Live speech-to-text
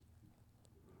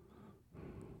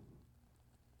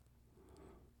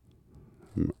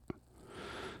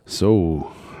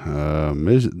So,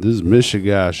 this is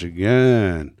Michigash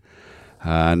again.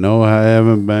 I know I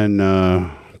haven't been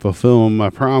fulfilling my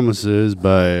promises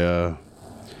by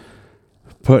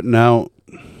putting out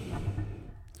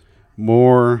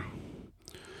more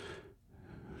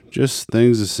just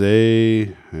things to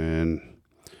say and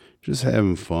just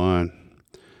having fun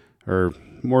or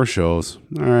more shows.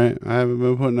 All right, I haven't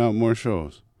been putting out more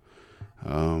shows.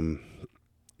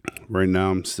 Right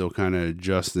now, I'm still kind of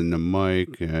adjusting the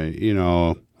mic. You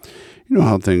know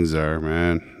how things are,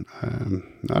 man.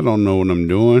 I don't know what I'm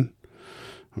doing.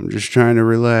 I'm just trying to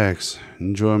relax,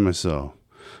 enjoy myself.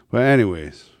 But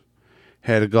anyways,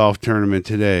 had a golf tournament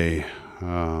today.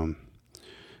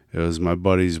 It was my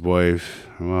buddy's wife.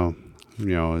 Well,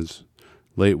 his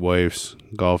late wife's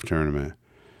golf tournament.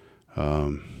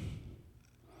 Um,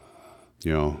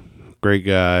 Great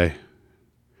guy,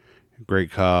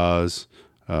 great cause.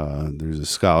 There's a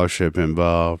scholarship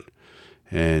involved,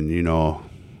 and you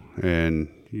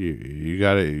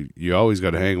always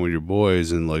gotta hang with your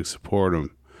boys and like support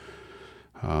them.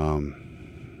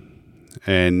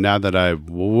 And not that I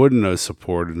wouldn't have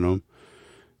supported them,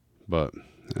 but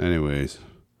anyways,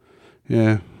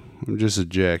 yeah, I'm just a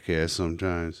jackass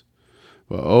sometimes.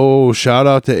 But shout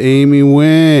out to Amy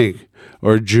Wink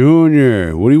or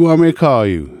Junior. What do you want me to call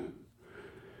you?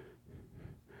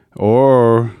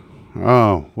 Or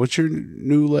what's your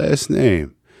new last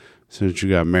name since you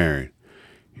got married?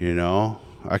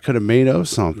 I could have made up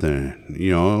something.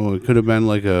 It could have been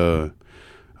like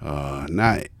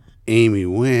not Amy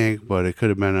Wink, but it could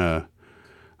have been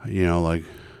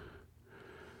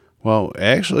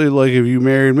actually, like if you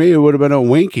married me, it would have been a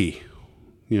Winky,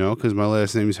 because my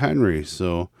last name is Henry.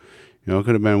 So, it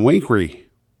could have been Winkry.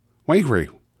 Winkry.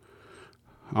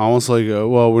 Almost like,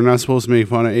 we're not supposed to make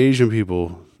fun of Asian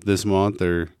people this month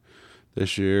or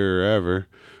this year or ever.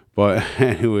 But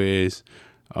anyways,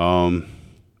 that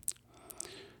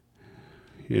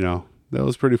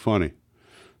was pretty funny.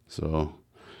 So,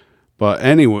 but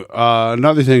anyway,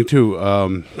 another thing too,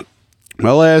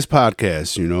 my last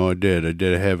podcast,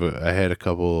 I had a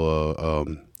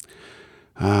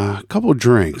couple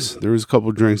drinks. There was a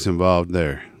couple drinks involved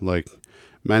there, like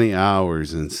many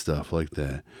hours and stuff like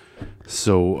that.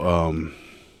 So,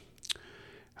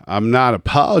 I'm not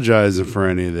apologizing for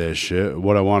any of that shit.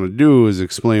 What I want to do is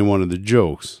explain one of the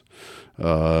jokes.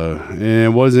 And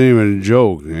it wasn't even a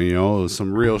joke, it was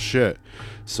some real shit.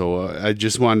 So I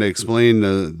just wanted to explain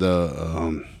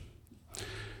when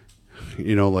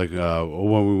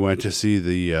we went to see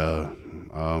the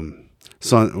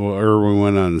we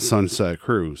went on the Sunset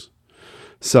Cruise.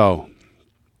 So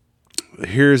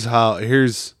here's how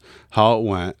it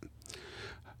went.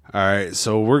 All right,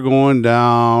 so we're going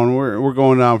down. We're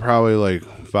going down probably like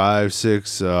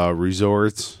 5-6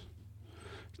 resorts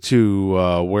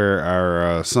to where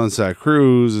our Sunset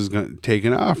Cruise is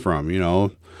taking off from.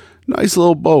 Nice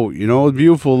little boat. A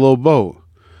beautiful little boat.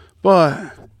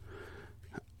 But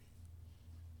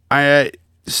I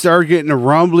started getting the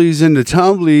rumblies and the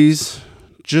tumblies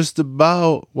just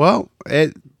about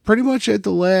pretty much at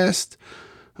the last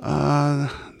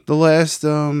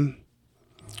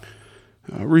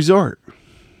resort.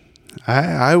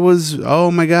 I was,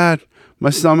 oh my God, my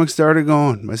stomach started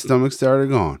going.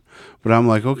 But I'm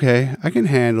like, okay, I can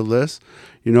handle this.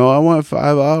 I went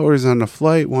 5 hours on the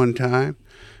flight one time.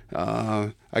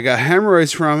 I got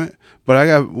hemorrhoids from it,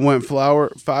 but went 5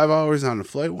 hours on the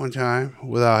flight one time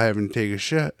without having to take a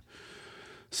shit.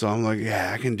 So I'm like,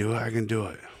 yeah, I can do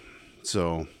it.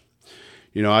 So,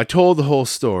 I told the whole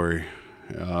story,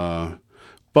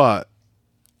 but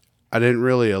I didn't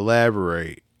really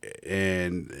elaborate,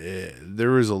 and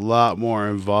there was a lot more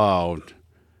involved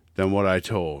than what I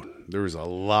told. There was a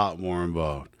lot more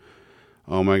involved.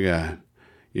 Oh my God.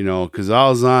 Because I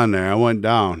was on there. I went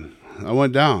down,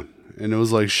 and it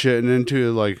was like shitting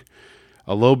into like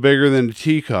a little bigger than a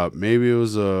teacup. Maybe it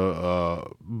was a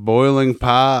boiling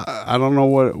pot. I don't know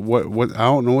what I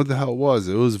don't know what the hell it was.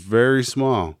 It was very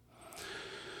small.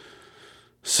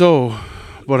 So,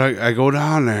 but I go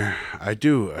down there. I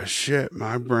do. Shit,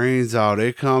 my brain's out.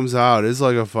 It comes out. It's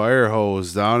like a fire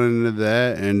hose down into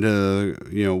that, into,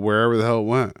 wherever the hell it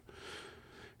went.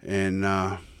 And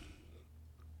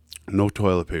no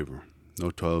toilet paper.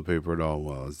 No toilet paper at all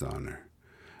while I was down there.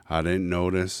 I didn't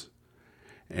notice.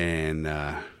 And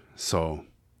so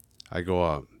I go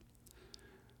up.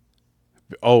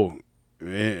 Oh,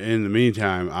 in the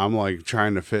meantime, I'm like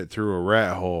trying to fit through a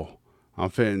rat hole. I'm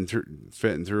fitting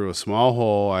through a small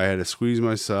hole. I had to squeeze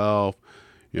myself,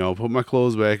 put my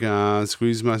clothes back on,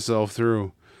 squeeze myself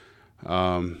through,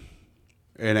 and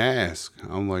ask.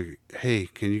 I'm like, hey,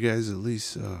 can you guys at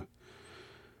least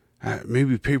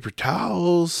Maybe paper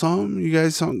towels, something. You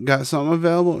guys got something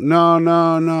available?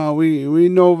 No. We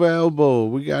no available.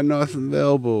 We got nothing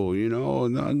available.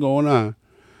 Nothing going on.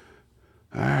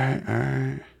 All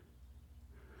right.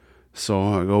 So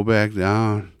I go back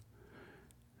down.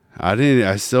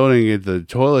 I still didn't get the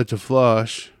toilet to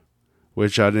flush,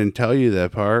 which I didn't tell you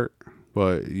that part,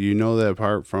 but you know that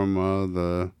part from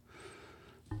the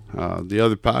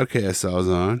other podcast I was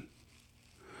on.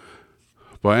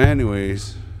 But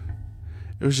anyways,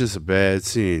 it was just a bad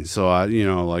scene. So I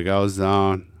was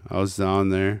down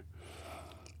there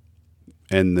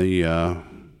in the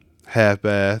half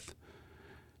bath,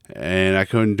 and I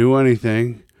couldn't do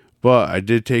anything. But I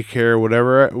did take care of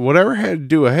whatever I had to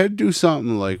do. I had to do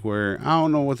something like where I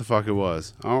don't know what the fuck it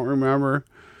was. I don't remember.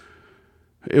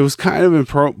 It was kind of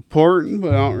important,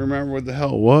 but I don't remember what the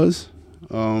hell it was.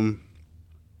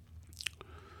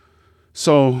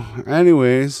 So,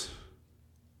 anyways,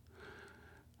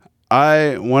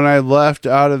 when I left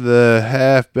out of the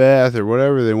half bath or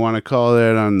whatever they want to call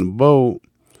that on the boat,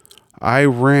 I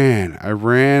ran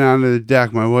onto the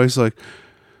deck. My wife's like,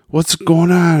 "What's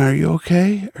going on? Are you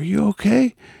okay? Are you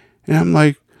okay?" And I'm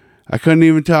like, I couldn't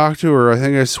even talk to her. I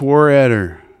think I swore at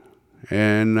her.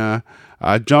 And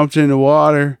I jumped in the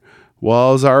water while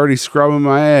I was already scrubbing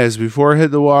my ass before I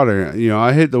hit the water.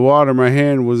 I hit the water. My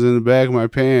hand was in the back of my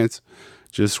pants,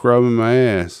 just scrubbing my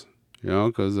ass.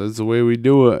 Because that's the way we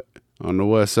do it on the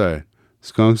west side.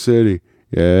 Skunk City.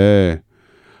 Yeah.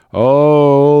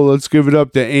 Oh, let's give it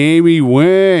up to Amy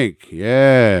Wink.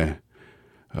 Yeah.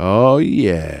 Oh,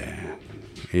 yeah.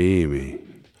 Amy.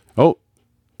 Oh,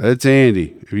 that's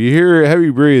Andy. If you hear heavy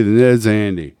breathing, that's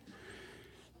Andy.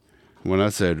 When I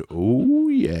said, oh,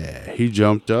 yeah, he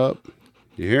jumped up.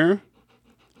 You hear him?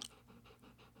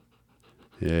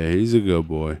 Yeah, he's a good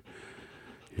boy.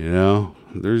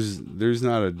 There's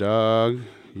not a dog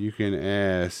you can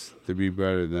ask to be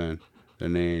better than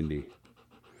Andy.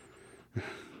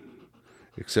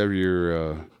 Except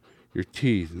your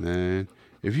teeth, man.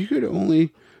 If you could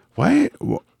only... Why?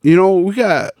 We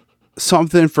got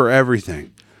something for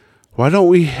everything. Why don't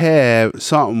we have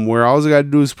something where all I got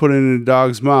to do is put it in a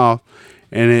dog's mouth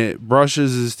and it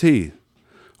brushes his teeth?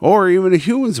 Or even a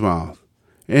human's mouth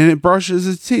and it brushes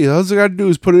his teeth. All I got to do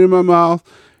is put it in my mouth.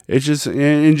 It just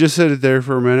and just sit it there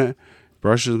for a minute.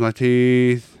 Brushes my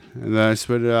teeth and then I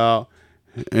spit it out.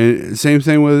 And same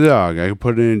thing with a dog. I can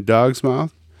put it in a dog's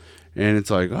mouth and it's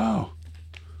like, oh,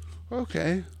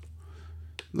 okay.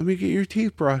 Let me get your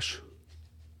teeth brush.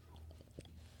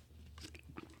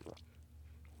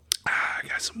 I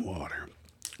got some water.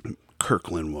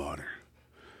 Kirkland water.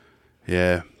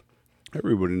 Yeah.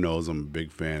 Everybody knows I'm a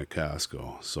big fan of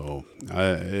Costco. So,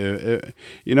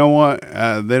 you know what?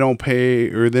 They don't pay,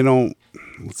 or they don't,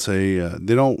 let's say,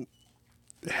 they don't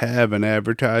have an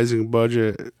advertising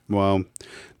budget. Well,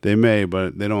 they may,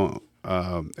 but they don't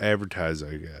advertise,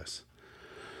 I guess.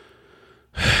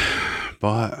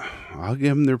 But I'll give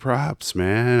them their props,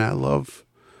 man. I love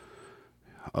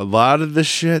a lot of the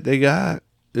shit they got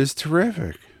is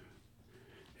terrific.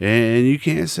 And you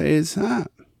can't say it's not.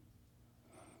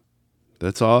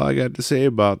 That's all I got to say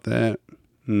about that.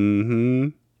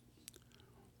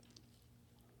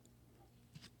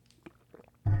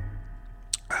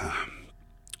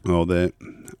 Well,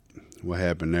 what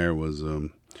happened there was I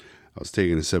was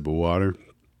taking a sip of water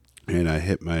and I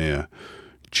hit my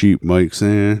cheap mic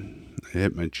stand.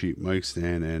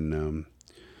 And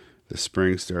the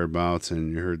spring started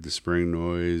bouncing. You heard the spring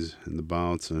noise and the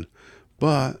bouncing.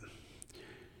 But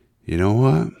you know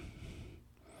what?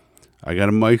 I got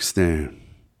a mic stand.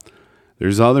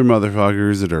 There's other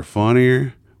motherfuckers that are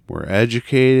funnier, more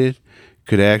educated,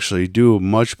 could actually do a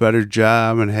much better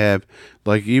job and have,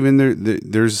 like, even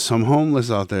there's some homeless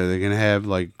out there that can have,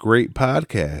 like, great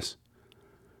podcasts.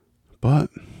 But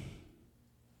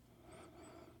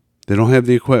they don't have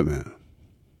the equipment.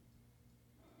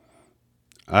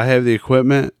 I have the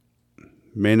equipment,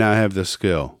 may not have the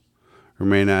skill, or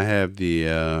may not have the,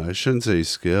 I shouldn't say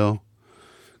skill,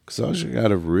 because all you got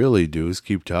to really do is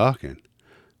keep talking.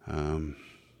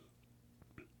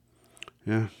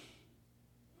 Yeah.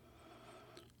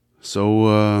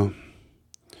 So,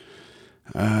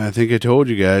 I think I told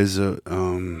you guys, I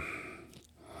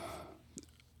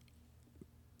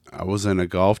was in a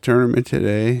golf tournament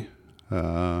today.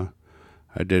 I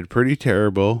did pretty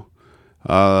terrible.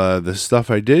 The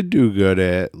stuff I did do good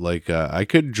at, like, I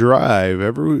could drive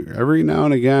every now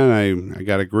and again. I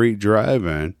got a great drive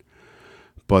in,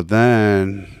 but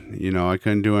then, I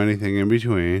couldn't do anything in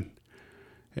between.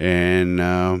 And,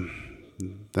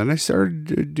 then I started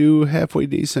to do halfway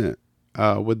decent,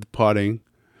 with the putting.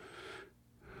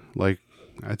 Like,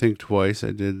 I think twice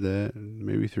I did that,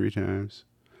 maybe 3 times.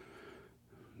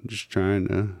 Just trying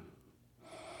to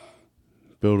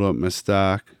build up my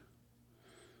stock.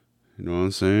 You know what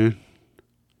I'm saying?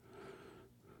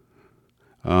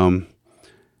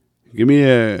 Give me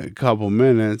a couple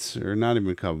minutes, or not even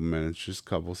a couple minutes, just a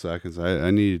couple seconds.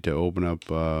 I needed to open up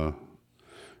the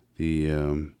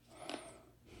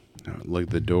like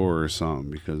the door or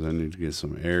something because I need to get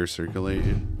some air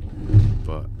circulating.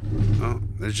 But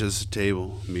there's just a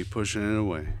table, me pushing it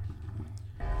away,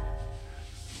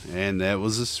 and that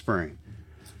was a spring.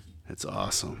 That's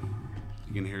awesome.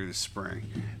 You can hear the spring.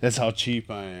 That's how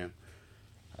cheap I am.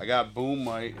 I got boom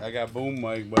mic, but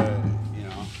you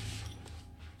know.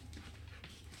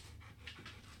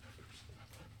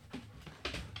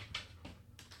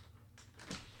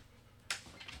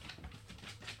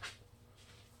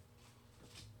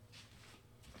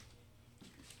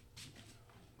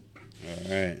 All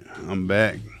right, I'm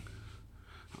back.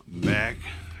 Back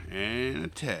and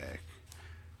attack.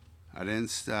 I didn't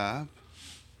stop.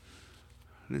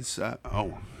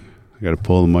 Oh, I gotta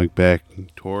pull the mic back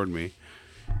toward me.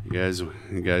 You guys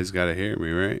gotta hear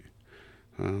me, right?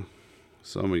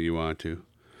 Some of you want to,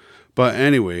 but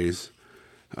anyways,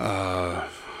 I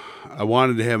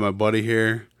wanted to have my buddy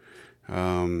here,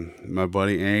 my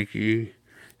buddy Anki,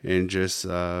 and just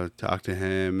talk to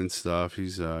him and stuff.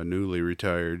 He's a newly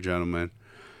retired gentleman,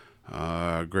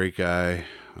 great guy.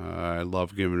 I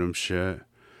love giving him shit,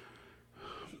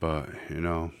 but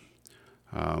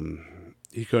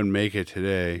he couldn't make it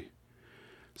today,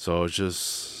 so it's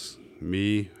just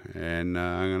me, and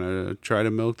I'm gonna try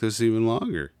to milk this even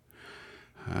longer.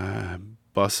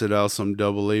 Busted out some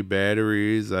AA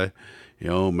batteries.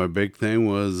 My big thing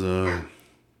was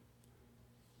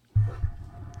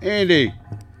Andy,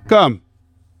 come,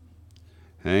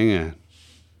 hang on,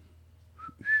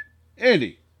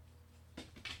 Andy,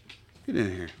 get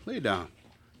in here, lay down,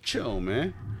 chill,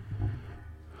 man.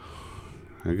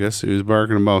 I guess he was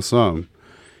barking about something.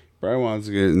 Probably wants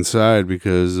to get inside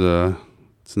because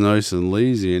it's nice and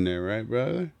lazy in there, right,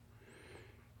 brother?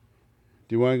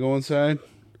 Do you want to go inside?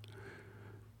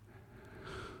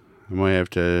 I might have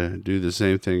to do the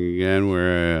same thing again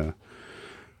where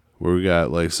we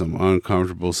got like some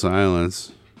uncomfortable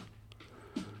silence,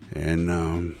 and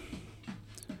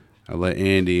I let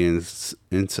Andy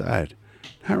inside.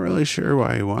 Not really sure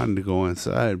why he wanted to go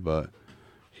inside, but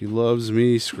he loves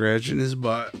me scratching his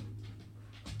butt.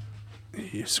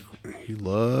 He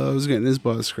loves getting his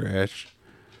butt scratched.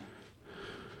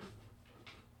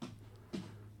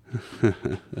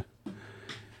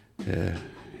 Yeah,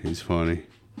 he's funny.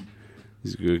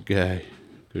 He's a good guy.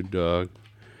 Good dog.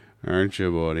 Aren't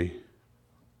you, buddy?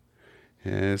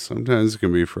 Yeah, sometimes it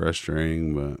can be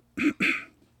frustrating, but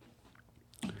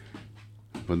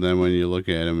then when you look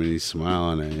at him and he's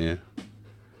smiling at you,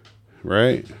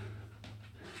 right?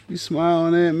 He's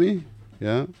smiling at me?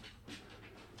 Yeah.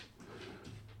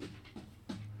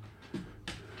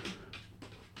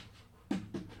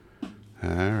 All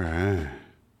right.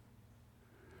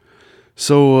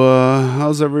 So,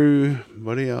 how's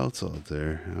everybody else out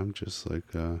there? I'm just like,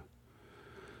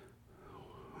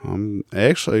 I'm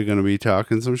actually going to be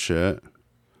talking some shit.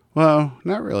 Well,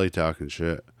 not really talking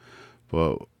shit,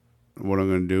 but what I'm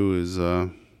going to do is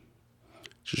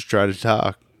just try to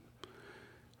talk.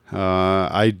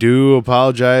 I do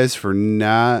apologize for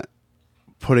not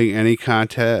putting any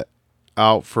content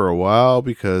out for a while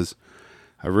because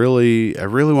I really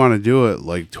want to do it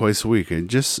like twice a week and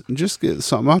just get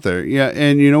something out there. Yeah,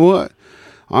 and you know what?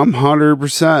 I'm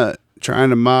 100%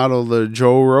 trying to model the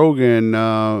Joe Rogan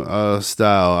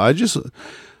style.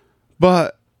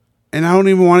 And I don't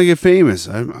even want to get famous.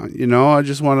 I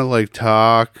just want to like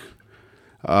talk.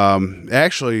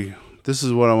 Actually, this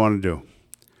is what I want to do.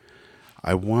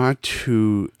 I want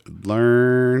to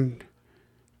learn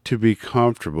to be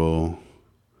comfortable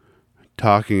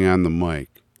talking on the mic.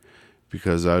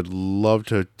 Because I'd love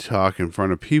to talk in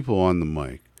front of people on the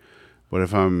mic. But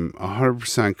if I'm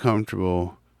 100%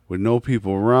 comfortable with no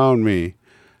people around me,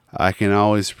 I can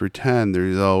always pretend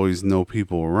there's always no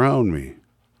people around me.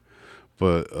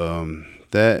 But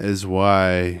that is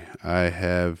why I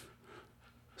have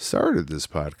started this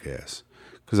podcast.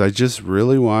 Because I just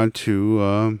really want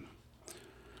to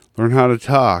learn how to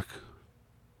talk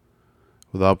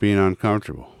without being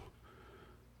uncomfortable.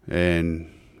 And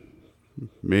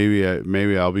maybe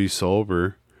I'll be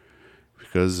sober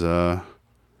because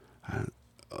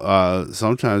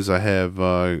sometimes I have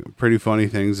pretty funny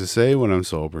things to say when I'm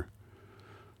sober,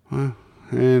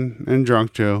 and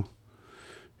drunk too.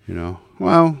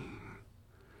 Well,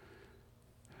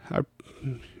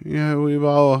 we've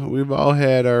all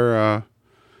had our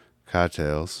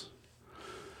cocktails,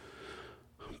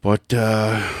 But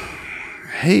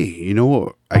hey, you know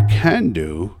what I can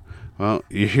do? Well,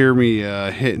 you hear me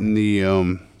hitting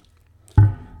the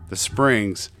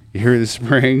springs. You hear the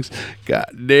springs? God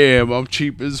damn, I'm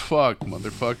cheap as fuck,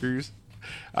 motherfuckers.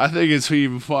 I think it's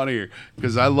even funnier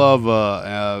because I love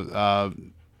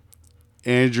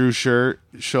Andrew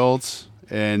Schultz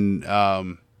and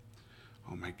oh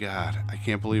my god, I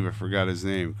can't believe I forgot his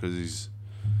name because he's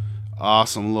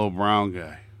awesome little brown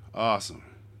guy, awesome.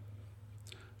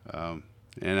 And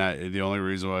the only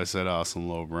reason why I said awesome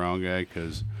little brown guy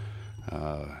because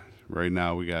right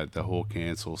now we got the whole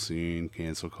cancel scene,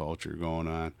 cancel culture going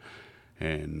on,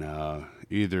 and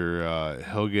either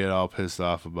he'll get all pissed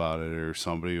off about it or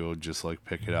somebody will just like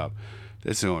pick it up.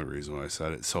 That's the only reason why I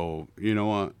said it. So you know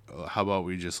what? How about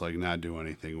we just like not do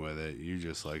anything with it? You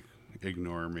just like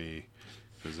ignore me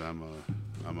because I'm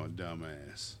a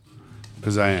dumbass.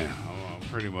 Because I am. I'm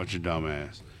pretty much a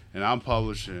dumbass, and I'm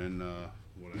publishing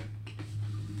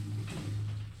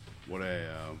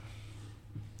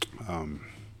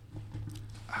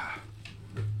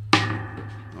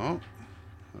oh,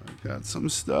 I got some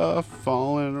stuff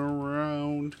falling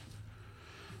around.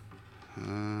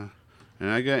 And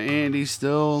I got Andy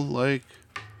still, like,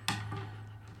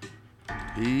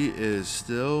 he is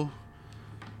still,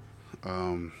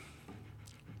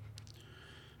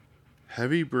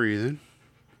 heavy breathing.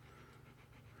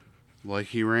 Like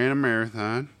he ran a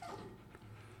marathon.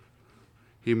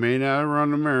 He may not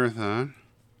run a marathon,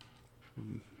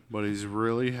 but he's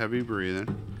really heavy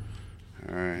breathing.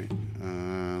 Alright,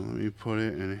 let me put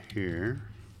it in here.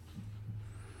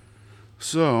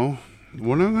 So,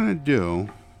 what I'm going to do,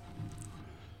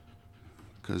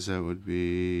 because that would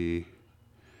be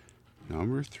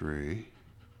number 3,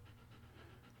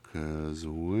 because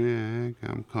Wink,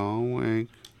 I'm calling Wink.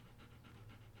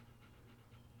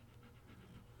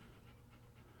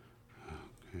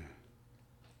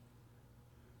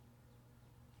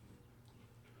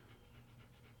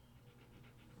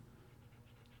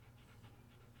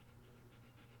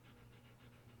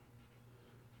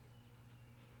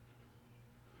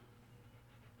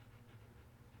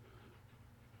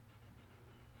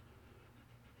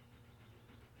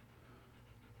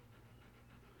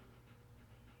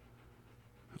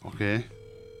 Okay.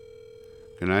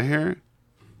 Can I hear it?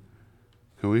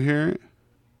 Can we hear it?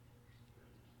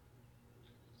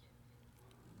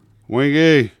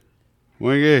 Wingy.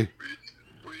 Wingy.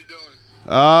 What are you doing?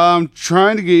 I'm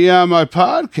trying to get you on my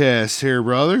podcast here,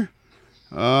 brother.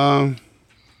 Can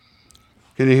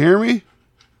you hear me? I'm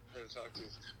trying to talk to you.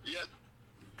 Yeah.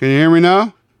 Can you hear me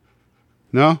now?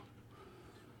 No?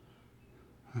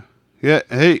 Yeah,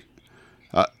 hey.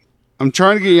 I'm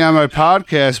trying to get you on my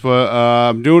podcast, but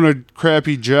I'm doing a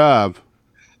crappy job.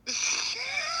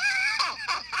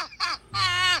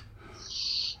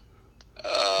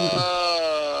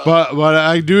 But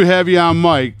I do have you on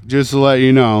mic, just to let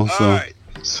you know. So. All right.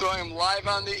 So I'm live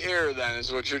on the air then,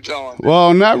 is what you're telling me.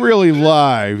 Well, not really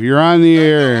live. You're on the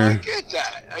air. I get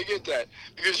that. I get that.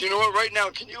 Because you know what? Right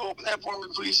now, can you open that for me,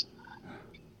 please?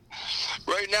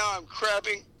 Right now, I'm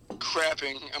crapping.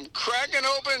 I'm cracking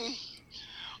open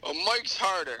a Mike's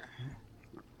Harder.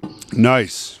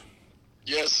 Nice.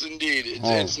 Yes, indeed.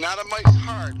 It's not a Mike's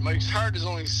Hard. Mike's Hard is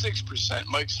only 6%.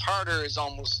 Mike's Harder is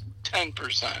almost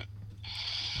 10%.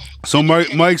 So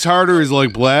Mike's Harder is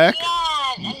like black?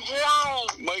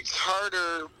 Mike's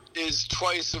Harder is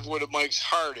twice of what a Mike's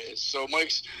Hard is. So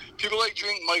people like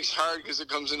drink Mike's Hard because it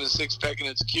comes in a 6-pack and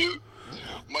it's cute.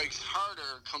 Mike's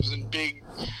Harder comes in big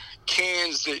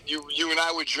cans that you and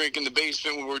I would drink in the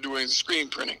basement when we were doing screen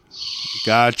printing.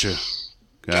 Gotcha.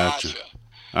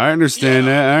 I understand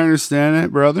that. I understand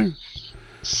that, brother.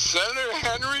 Senator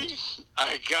Henry,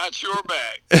 I got your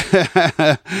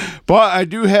back. But I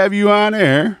do have you on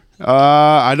air.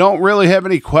 I don't really have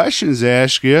any questions to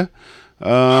ask you.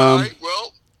 All right,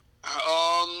 well,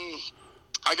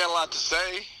 I got a lot to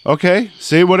say. Okay,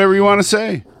 say whatever you want to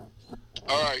say.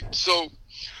 All right, so,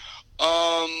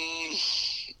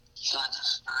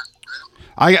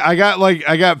 I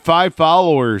got 5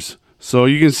 followers, so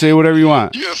you can say whatever you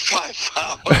want. You have 5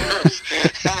 followers.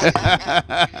 You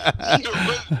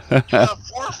have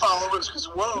 4 followers because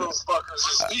one of those fuckers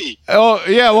is me. Oh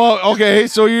yeah, well okay,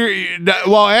 so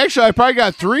well actually I probably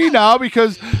got 3 now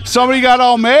because somebody got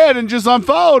all mad and just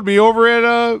unfollowed me over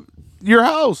at your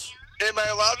house. Am I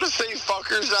allowed to say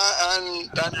fuckers on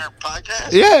your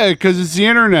podcast? Yeah, because it's the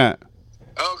internet.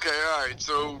 Okay, all right.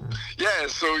 So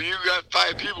so you got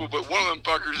 5 people, but one of them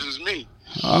fuckers is me.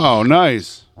 Oh,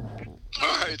 nice.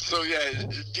 All right, so do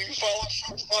you follow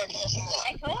Fox 5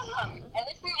 Live?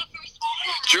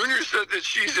 Junior said that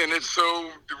she's in it,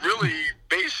 so really,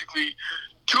 basically,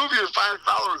 2 of your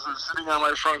 $5 are sitting on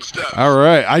my front steps. All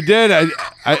right, I did.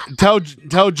 I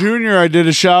tell Junior I did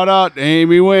a shout out to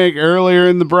Amy Wink earlier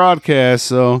in the broadcast.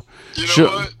 So You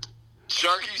know what?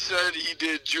 Sharky said he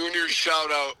did Junior's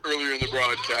shout out earlier in the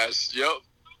broadcast. Yep.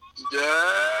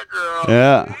 Yeah, girl.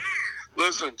 Yeah.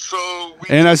 Listen, so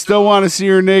And I still want to see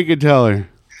her naked. Tell her.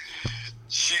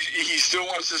 He still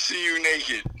wants to see you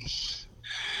naked.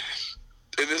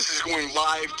 And this is going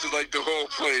live to like the whole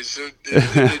place.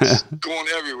 It's going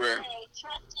everywhere.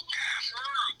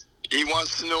 He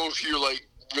wants to know if you're like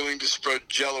willing to spread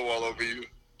Jello all over you.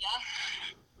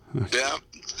 Yeah,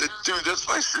 dude, that's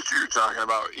my sister you're talking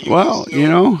about. Well, you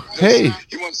know, hey.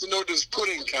 He wants to know, does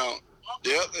pudding count?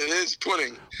 Yep, it is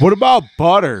pudding. What about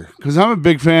butter? Because I'm a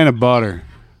big fan of butter.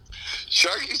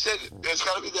 Sharky said it's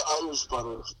got to be the Irish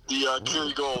butter, the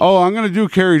Kerrygold. Oh, I'm gonna do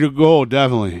Kerrygold,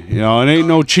 definitely. You know, it ain't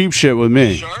no cheap shit with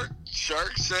me.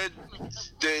 Shark said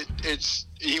that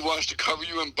he wants to cover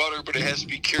you in butter, but it has to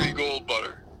be Kerrygold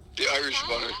butter, the Irish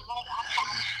butter.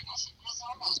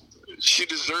 She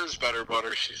deserves better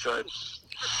butter, she said.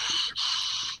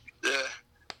 Yeah.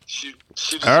 She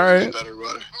deserves better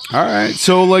butter. All right.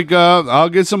 So like I'll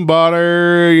get some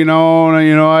butter, you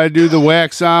know, I do the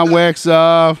wax on, wax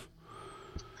off.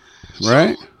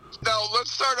 Right? So, now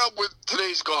let's start out with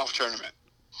today's golf tournament.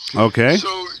 Okay.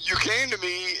 So you came to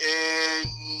me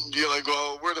and you're like,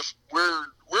 well, where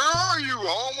are you,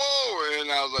 homo?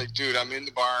 And I was like, dude, I'm in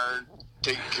the barn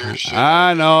taking care of shit.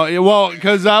 I know. Well,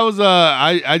 because I was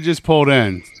I just pulled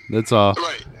in. That's all.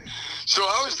 Right. So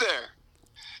I was there.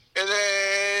 And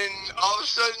then all of a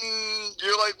sudden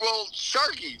you're like, well,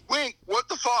 Sharky, Wink, what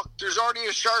the fuck? There's already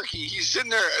a Sharky. He's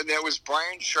sitting there, and that was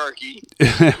Brian Sharky,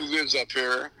 who lives up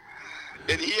here.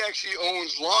 And he actually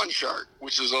owns Lawn Shark,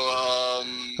 which is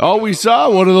oh, we saw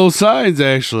one of those signs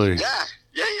actually. Yeah.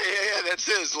 That's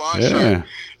his Lawn Shark.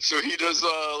 So he does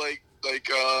not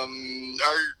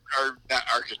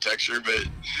architecture, but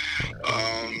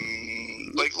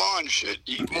like lawn shit.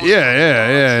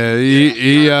 Yeah.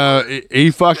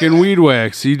 He fucking weed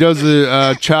wax. He does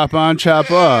the chop on, chop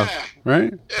off,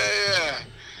 right? Yeah.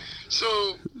 So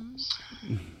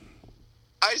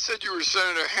I said you were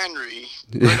Senator Henry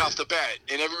right off the bat,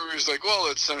 and everybody was like, well,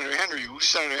 it's Senator Henry. Who's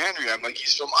Senator Henry? I'm like,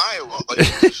 he's from Iowa, like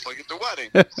just like at the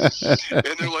wedding. And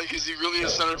they're like, is he really a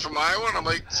senator from Iowa? And I'm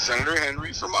like, Senator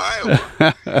Henry from Iowa.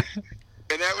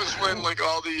 And that was when like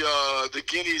all the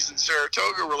guineas in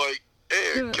Saratoga were like,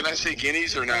 hey, can I say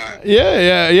guineas or not?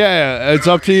 Yeah. It's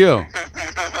up to you.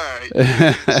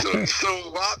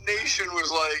 So Wop Nation was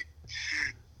like,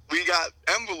 we got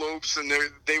envelopes, and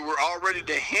they were all ready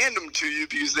to hand them to you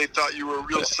because they thought you were a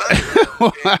real senator.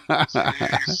 And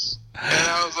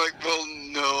I was like, well,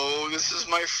 no, this is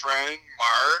my friend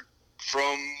Mark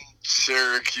from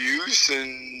Syracuse,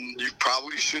 and you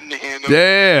probably shouldn't hand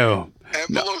them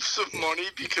envelopes of money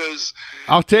because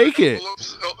I'll take it.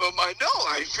 I know,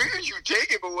 I figured you'd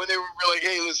take it, but when they were like,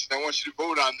 hey, listen, I want you to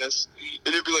vote on this,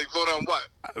 and you'd be like, vote on what?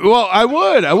 Well, I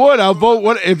would. I'll vote.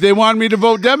 What if they wanted me to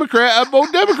vote Democrat? I'd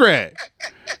vote Democrat.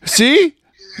 See,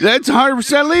 that's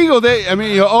 100% legal. I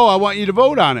want you to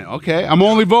vote on it. Okay, I'm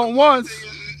only voting once.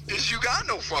 Is you got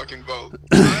no fucking vote.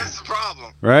 So that's the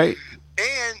problem, right?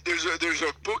 And there's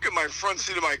a book in my front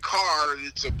seat of my car.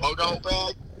 It's a bug out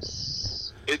bag.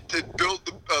 It build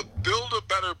a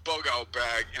better bug out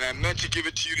bag, and I meant to give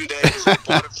it to you today. So I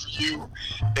bought it for you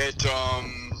at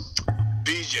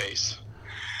BJ's,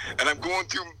 and I'm going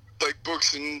through like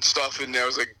books and stuff, and I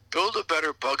was like, build a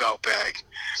better bug out bag.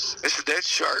 I said, that's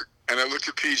sharp, and I looked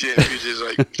at PJ, and PJ's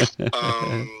like,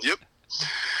 yep.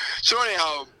 So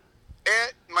anyhow,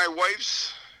 my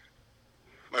wife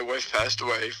passed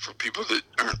away. For people that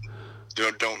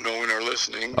don't know and are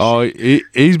listening. Oh,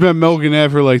 he's been milking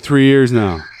that for like 3 years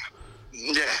now.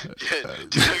 Yeah.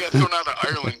 Dude, I got thrown out of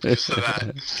Ireland because of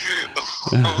that.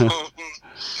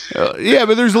 Yeah,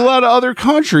 but there's a lot of other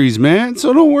countries, man.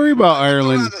 So don't worry about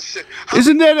Ireland.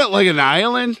 Isn't that like an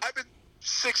island? I've been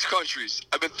 6 countries.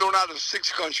 I've been thrown out of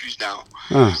 6 countries now.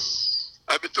 Huh.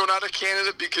 I've been thrown out of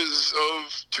Canada because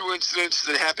of 2 incidents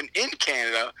that happened in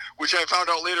Canada, which I found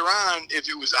out later on. If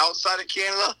it was outside of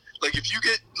Canada, like if you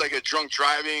get like a drunk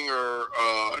driving or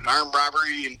an armed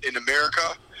robbery in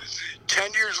America,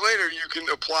 10 years later you can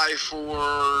apply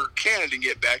for Canada and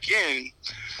get back in.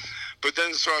 But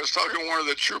then, so I was talking to one of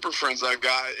the trooper friends I've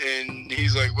got, and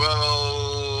he's like,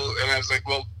 well, and I was like,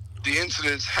 well, the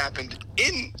incidents happened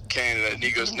in Canada, and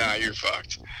he goes, nah, you're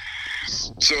fucked.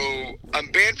 So I'm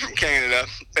banned from Canada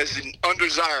as an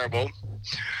undesirable.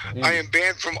 I am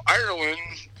banned from Ireland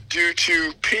due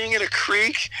to peeing in a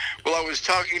creek while I was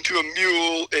talking to a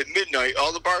mule at midnight.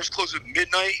 All the bars close at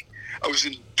midnight. I was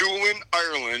in Doolin,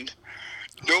 Ireland,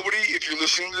 Nobody, if you're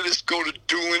listening to this, go to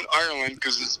Doolin, Ireland,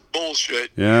 because it's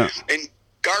bullshit. Yeah. And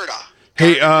Garda.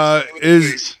 Hey, Garda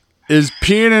is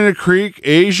peeing in a creek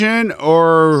Asian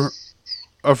or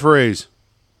a phrase?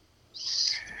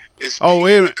 Oh,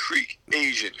 wait a minute. Creek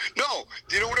Asian. No,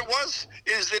 do you know what it was?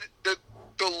 Is that the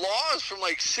law is from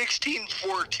like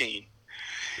 1614.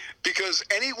 Because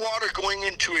any water going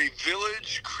into a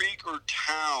village, creek, or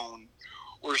town,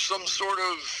 or some sort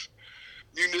of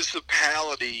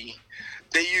municipality,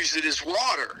 they use it as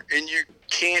water, and you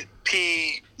can't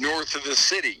pee north of the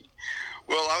city.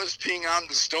 Well, I was peeing on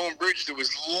the stone bridge that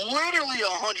was literally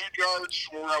 100 yards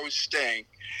from where I was staying,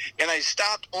 and I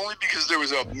stopped only because there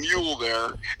was a mule there,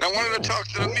 and I wanted to talk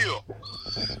to the mule.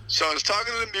 So I was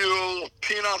talking to the mule,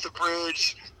 peeing off the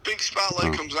bridge. Big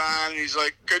spotlight comes on, and he's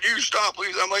like, "Could you stop,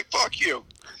 please?" I'm like, "Fuck you."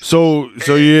 So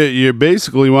you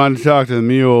basically wanted to talk to the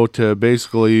mule to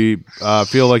basically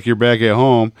feel like you're back at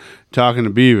home talking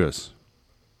to Beavis.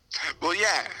 Well,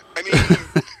 yeah. I mean,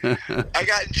 I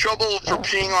got in trouble for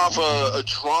peeing off a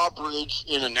drawbridge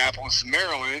in Annapolis,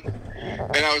 Maryland,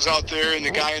 and I was out there, and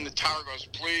the guy in the tower goes,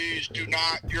 "Please do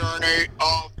not urinate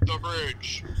off the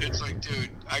bridge." It's like, dude,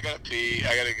 I gotta pee.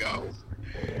 I gotta go.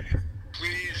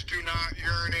 Please do not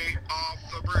urinate off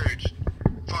the bridge.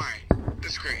 Fine.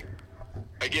 That's great.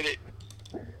 I get it.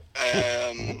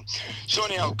 So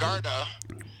anyhow, Garda.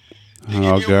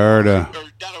 Garda.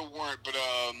 Or not a warrant, but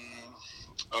a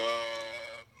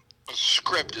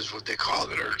script is what they call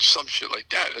it, or some shit like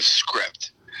that. A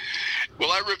script.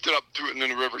 Well, I ripped it up, threw it in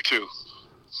the river too.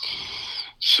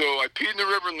 So I peed in the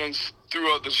river and then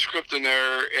threw out the script in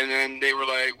there, and then they were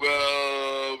like,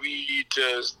 "Well, we need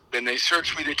to." Then they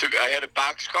searched me. I had a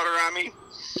box cutter on me.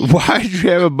 Why did you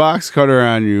have a box cutter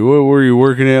on you? What were you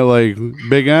working at, like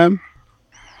Big M?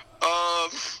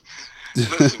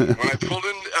 Listen, when I pulled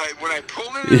in,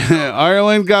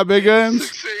 Ireland got Big M's.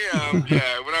 6 a.m.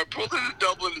 Yeah, when I pulled into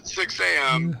Dublin at 6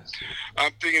 a.m.,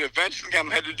 I'm thinking eventually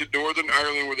I'm headed to Northern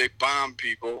Ireland where they bomb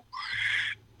people,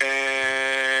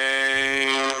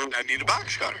 and I need a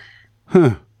box cutter.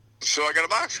 Huh. So I got a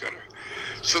box cutter.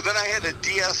 So then I had a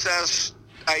DSS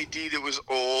ID that was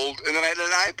old, and then I had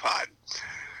an iPod.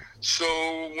 So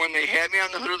when they had me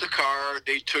on the hood of the car,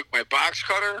 they took my box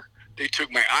cutter, they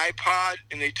took my iPod,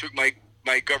 and they took my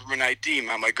government ID.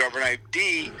 My government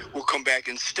ID will come back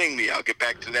and sting me. I'll get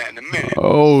back to that in a minute.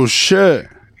 Oh, shit.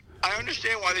 I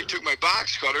understand why they took my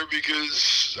box cutter,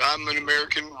 because I'm an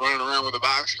American running around with a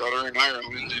box cutter in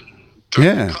Ireland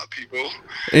and cut people.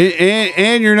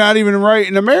 And you're not even right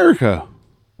in America.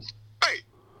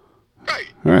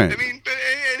 Right. I mean, but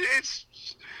it's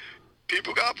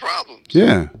people got problems.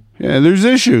 Yeah, there's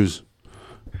issues.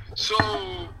 So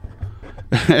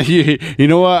you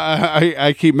know what?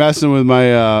 I keep messing with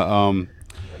my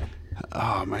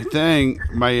my thing,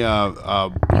 my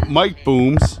mic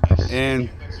booms, and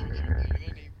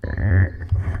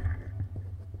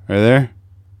are you there?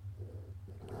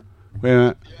 Wait a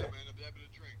minute. Yeah, man, I'm having a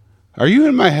drink. Are you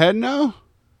in my head now?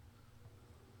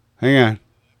 Hang on.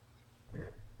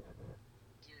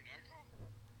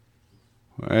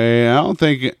 Hey, I don't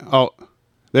think it. Oh,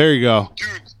 there you go. Dude,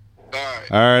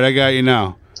 all right, I got you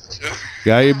now.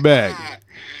 Got you back.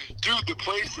 Dude, the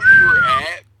place that you were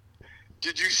at,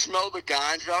 did you smell the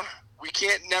ganja? We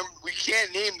can't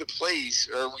name the place,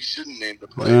 or we shouldn't name the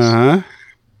place. Uh-huh.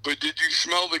 But did you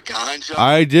smell the ganja?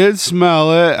 I did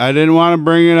smell it. I didn't want to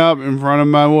bring it up in front of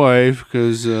my wife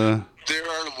because there are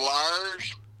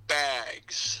large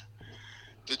bags.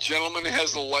 The gentleman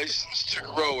has a license to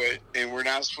grow it, and we're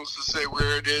not supposed to say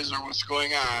where it is or what's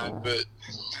going on, but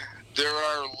there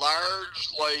are large,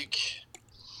 like,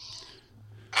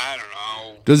 I don't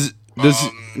know.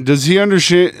 Does he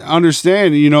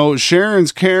understand? You know,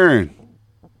 Sharon's Karen.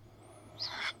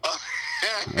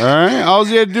 All right, all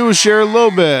you had to do was share a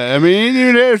little bit. I mean,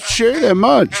 you didn't have to share that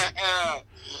much.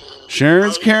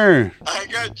 Sharon's Karen. I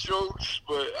got jokes,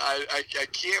 but I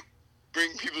can't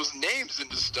bring people's names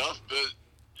into stuff. But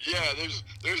yeah,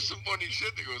 there's some funny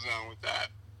shit that goes on with that.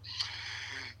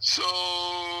 So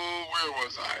where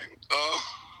was I?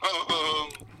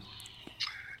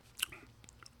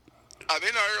 I'm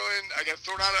in Ireland. I got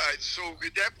thrown out of. So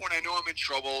at that point, I know I'm in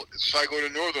trouble. So I go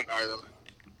to Northern Ireland.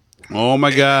 Oh my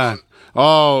God!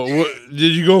 Oh,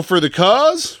 did you go for the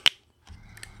cause?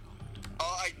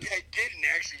 I didn't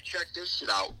actually check this shit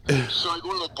out. So I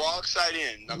go to the Bogside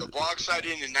Inn. Now the Bogside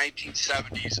Inn in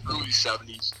 1970s, early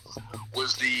 70s,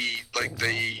 was the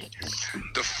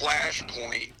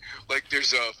flashpoint. Like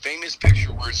there's a famous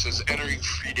picture where it says "Entering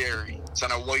Free Dairy." It's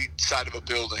on a white side of a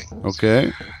building.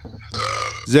 Okay.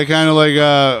 Is that kind of like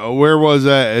where was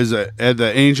that? Is it at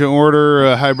the Ancient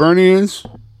Order Hibernians?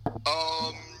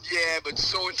 Yeah, but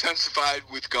so and intensified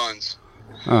with guns.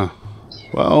 Oh.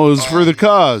 Well, it was for the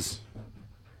cause.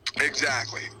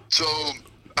 Exactly. So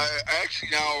I actually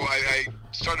now I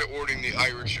started ordering the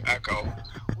Irish Echo,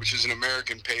 which is an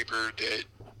American paper that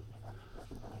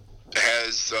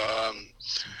has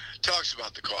talks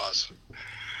about the cause.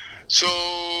 So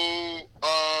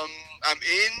I'm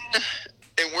in,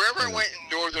 and wherever I went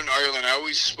in Northern Ireland, I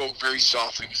always spoke very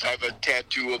softly because I have a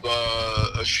tattoo of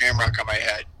a shamrock on my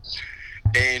head.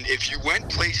 And if you went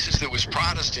places that was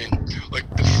Protestant, like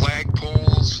the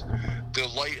flagpoles, the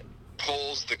light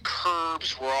poles, the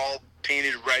curbs were all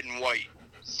painted red and white.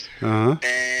 Uh-huh.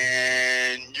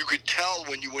 And you could tell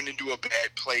when you went into a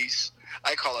bad place.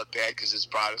 I call it bad because it's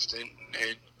Protestant.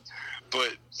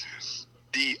 But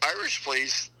the Irish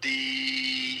place,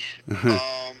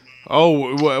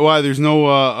 Why? There's no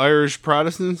Irish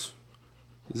Protestants?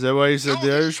 Is that why you said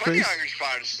the Irish place? Irish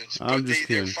Protestants, I'm but just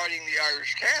they're kidding. fighting the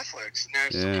Irish Catholics, and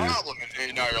that's the problem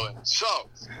in Ireland. So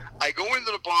I go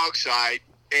into the Bogside,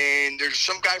 and there's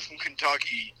some guy from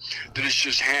Kentucky that is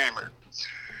just hammered.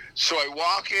 So I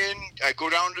walk in, I go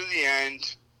down to the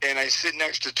end, and I sit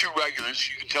next to two regulars.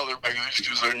 You can tell they're regulars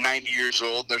because they're 90 years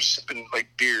old. They're sipping like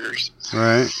beers.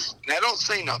 Right. And I don't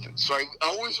say nothing. So I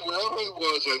always, wherever I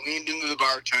was, I leaned into the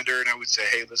bartender and I would say,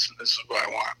 "Hey, listen, this is what I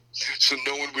want." So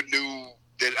no one would know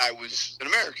that I was an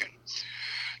American.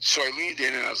 So I leaned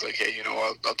in and I was like, "Hey,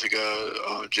 I'll take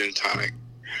a gin and tonic."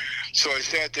 So I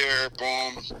sat there,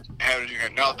 boom, had a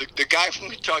drink. Now the guy from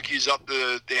Kentucky is up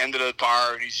the end of the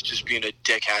bar and he's just being a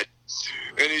dickhead.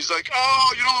 And he's like,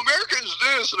 "Oh, Americans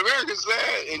this and Americans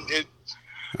that." And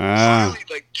finally,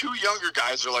 like, two younger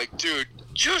guys are like, "Dude,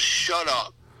 just shut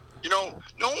up. No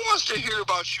one wants to hear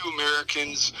about you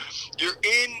Americans. You're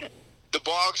in the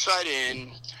Bogside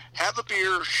Inn. Have a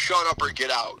beer, shut up or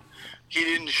get out." He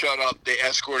didn't shut up. They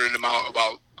escorted him out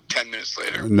about 10 minutes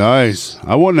later. Nice.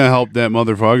 I wouldn't have helped that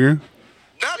motherfucker.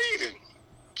 Not even.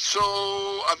 So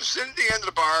I'm sitting at the end of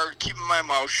the bar, keeping my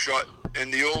mouth shut,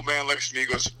 and the old man looks at me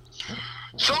and goes,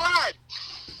 "So lad,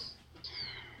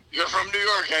 you're from New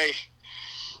York, eh?"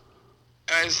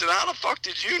 And I said, "How the fuck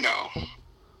did you know?"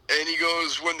 And he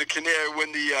goes, when the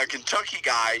Kentucky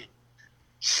guy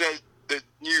said that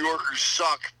New Yorkers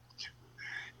suck,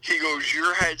 he goes,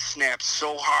 "Your head snapped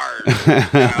so hard."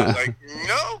 And I was like,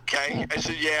 "No, okay." I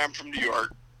said, "Yeah, I'm from New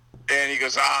York." And he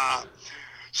goes, "Ah."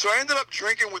 So I ended up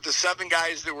drinking with the 7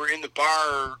 guys that were in the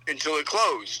bar until it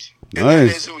closed. And then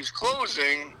as it was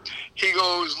closing, he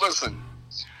goes, "Listen,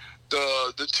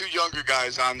 the 2 younger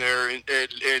guys on there,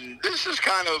 and this is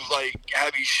kind of like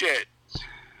heavy shit.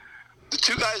 The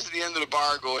 2 guys at the end of the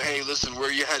bar go, 'Hey, listen, where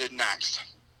are you headed next?'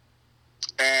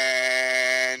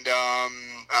 And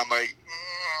I'm like,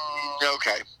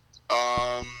 okay.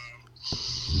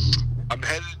 I'm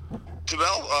headed to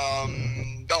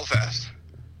Belfast."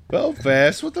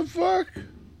 Belfast? What the fuck?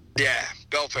 Yeah,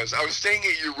 Belfast. I was staying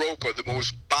at Europa, the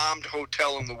most bombed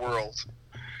hotel in the world.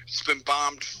 It's been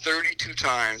bombed 32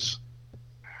 times.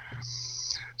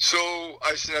 So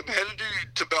I said, "I'm headed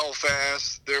to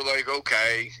Belfast." They're like,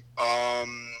 "Okay.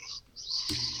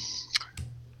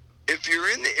 If you're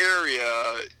in the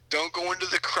area, don't go into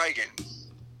the Craigan,"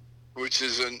 which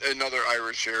is another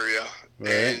Irish area.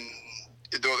 Right.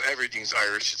 And though everything's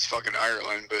Irish, it's fucking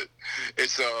Ireland, but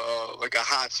it's like a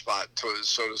hot spot,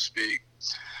 so to speak.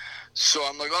 So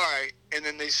I'm like, all right. And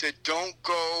then they said, "Don't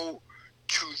go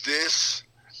to this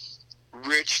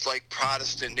rich, like,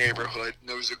 Protestant neighborhood." And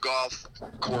there was a golf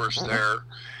course there.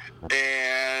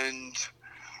 And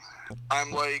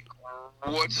I'm like,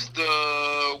 what's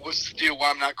the deal? Why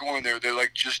I'm not going there? They're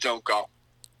like, "Just don't go.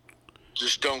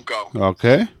 Just don't go."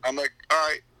 Okay. I'm like, all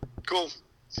right, cool.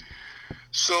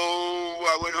 So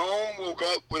I went home, woke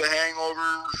up with a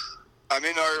hangover. I'm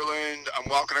in Ireland. I'm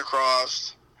walking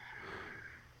across.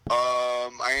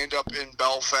 I end up in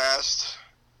Belfast.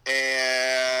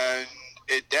 And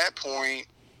at that point,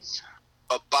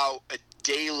 about a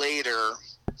day later,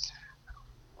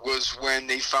 was when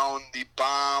they found the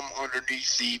bomb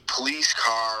underneath the police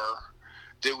car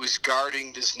that was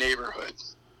guarding this neighborhood.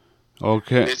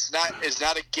 Okay. It's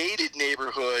not a gated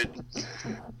neighborhood,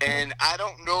 and I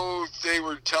don't know if they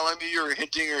were telling me or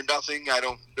hinting or nothing. I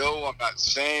don't know. I'm not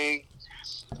saying.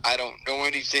 I don't know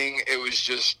anything. It was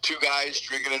just 2 guys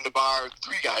drinking in the bar,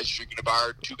 3 guys drinking in the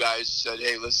bar. 2 guys said,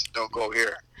 "Hey, listen, don't go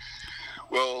here."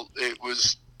 Well, it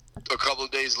was a couple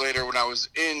of days later when I was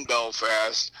in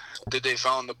Belfast that they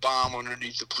found the bomb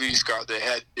underneath the police car.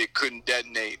 It couldn't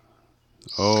detonate.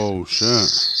 Oh, shit.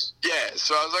 Yeah,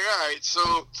 so I was like, all right.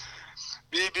 So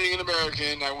me being an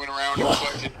American, I went around and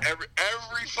collected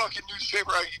every fucking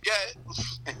newspaper I could get.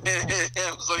 And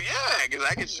I was like, yeah, because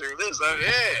I can share this.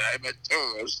 I met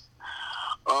terrorists.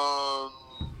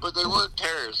 but they weren't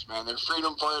terrorists, man. They're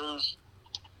freedom fighters.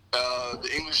 The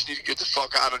English need to get the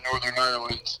fuck out of Northern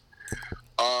Ireland.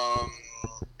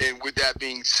 And with that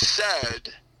being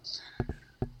said,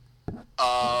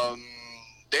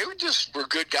 they were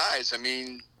good guys. I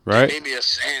mean, right? They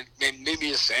made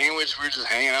me a sandwich. We were just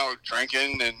hanging out,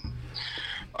 drinking, and.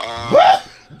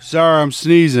 Sorry, I'm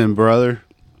sneezing, brother.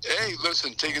 Hey,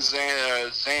 listen, take a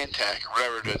Zantac or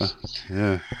whatever it is.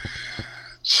 Yeah.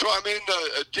 So I'm in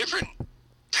a different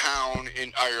town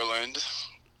in Ireland,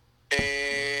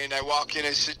 and I walk in,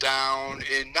 I sit down,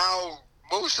 and now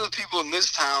most of the people in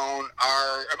this town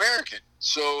are American.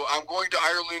 So I'm going to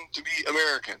Ireland to be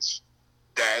Americans.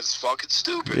 That's fucking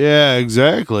stupid. Yeah,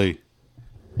 exactly.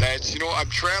 That's, I'm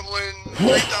traveling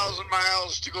 3,000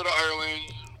 miles to go to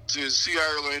Ireland, to see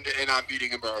Ireland, and I'm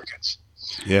meeting Americans.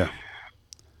 Yeah.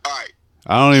 All right.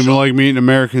 I don't even like meeting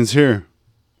Americans here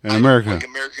in America. I don't like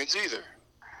Americans either.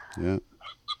 Yeah.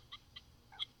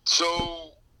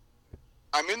 So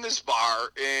I'm in this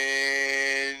bar,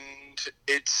 and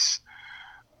it's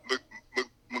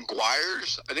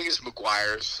McGuire's. I think it's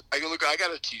McGuire's. I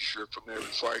got a T-shirt from there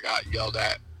before I got yelled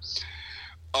at.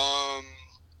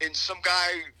 And some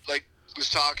guy was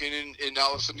talking, and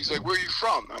all of a sudden he's like, "Where are you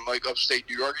from?" I'm like, "Upstate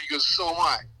New York." He goes, "So am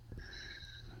I."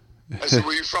 I said,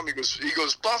 "Where are you from?" He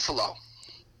goes, "Buffalo."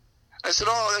 I said,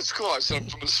 "Oh, that's cool." I said, "I'm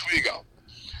from Oswego."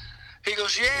 He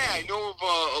goes, "Yeah, I know of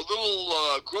a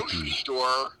little grocery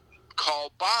store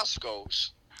called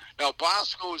Bosco's." Now,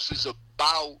 Bosco's is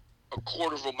about a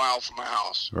quarter of a mile from my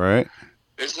house. Right.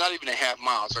 It's not even a half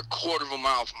mile. It's a quarter of a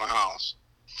mile from my house.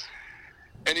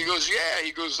 And he goes, "Yeah."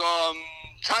 He goes,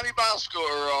 Tommy Bosco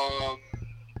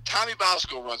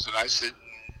runs it. I said,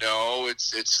 "No,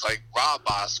 it's like Rob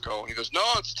Bosco." And he goes, "No,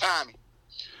 it's Tommy."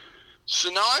 So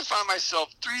now I find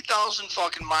myself 3,000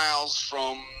 fucking miles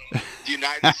from the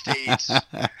United States,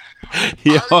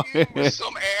 arguing with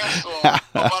some asshole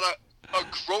about a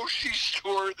grocery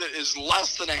store that is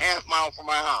less than a half mile from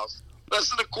my house, less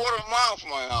than a quarter of a mile from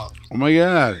my house. Oh my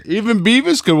God! Even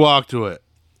Beavis could walk to it.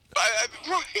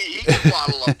 He can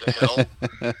waddle up the hill.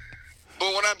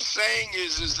 But what I'm saying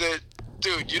is that,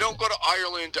 dude, you don't go to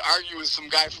Ireland to argue with some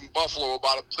guy from Buffalo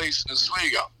about a place in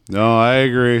Oswego. No, I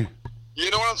agree. You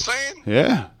know what I'm saying?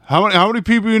 Yeah. How many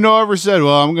people you know ever said,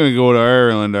 "Well, I'm going to go to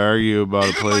Ireland to argue about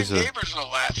a place"? Even my neighbors are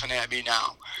laughing at me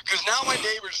now, because now my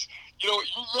neighbors, you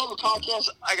have a podcast.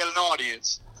 I got an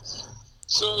audience.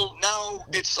 So now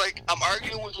it's like I'm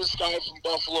arguing with this guy from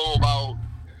Buffalo about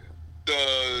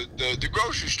the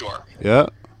grocery store. Yeah.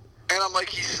 And I'm like,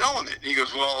 he's selling it. And he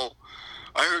goes, "Well,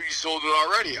 I heard you sold it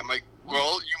already." I'm like,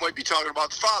 "Well, you might be talking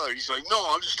about the father." He's like,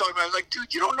 "No, I'm just talking about." I was like,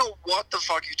 "Dude, you don't know what the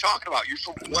fuck you're talking about. You're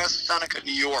from West Seneca,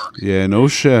 New York." Yeah, no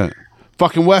shit.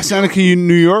 Fucking West Seneca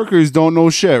New Yorkers don't know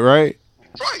shit, right?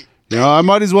 Right. I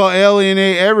might as well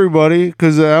alienate everybody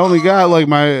because I only got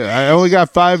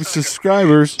 5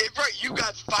 subscribers. Right, you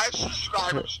got 5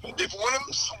 subscribers. If one of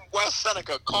them's from West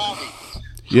Seneca, call me.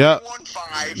 Yeah.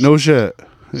 315. No shit.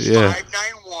 Yeah.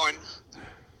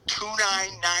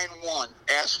 591-2991.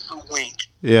 Ask for Wink.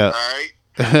 Yeah. All right.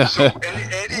 So, call me.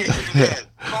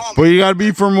 But you gotta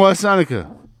be from West Seneca.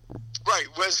 Right,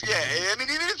 West. Yeah, I mean,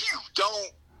 even if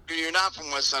you're not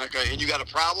from West Seneca and you got a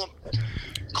problem,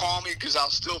 call me because I'll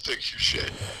still fix your shit.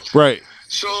 Right.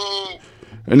 So.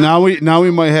 And now we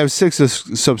might have 6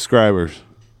 subscribers.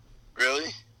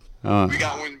 Really? We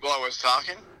got one while I was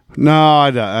talking. No,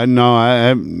 I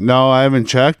haven't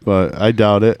checked, but I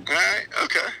doubt it. All right.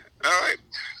 Okay. All right.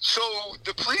 So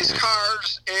the police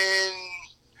cars in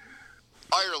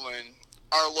Ireland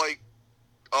are like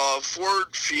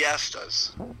Ford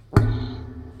Fiestas.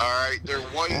 All right, they're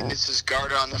white. It says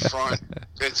Garda on the front.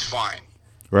 It's fine.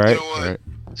 Right. You know what? Right.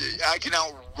 I can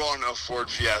outrun a Ford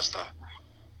Fiesta.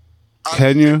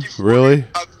 Can you really?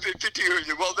 I'm 50 years.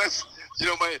 Well, that's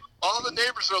all the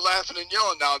neighbors are laughing and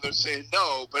yelling now. They're saying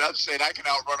no, but I'm saying I can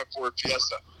outrun a Ford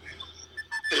Fiesta.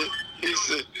 He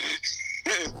said,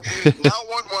 now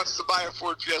one wants to buy a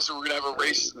Ford Fiesta. We're gonna have a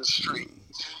race in the street.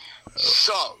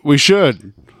 So we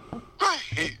should.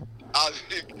 Right.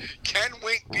 Can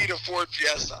Wink beat a Ford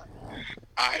Fiesta?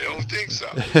 I don't think so.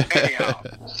 Anyhow.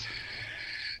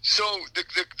 So the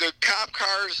cop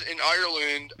cars in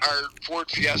Ireland are Ford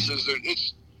Fiestas.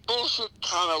 It's bullshit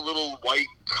kind of little white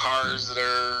cars that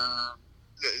are,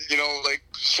 like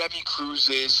Chevy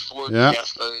Cruises, Ford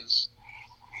Fiestas.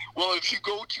 Well, if you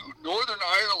go to Northern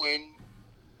Ireland,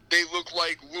 they look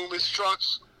like Loomis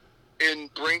trucks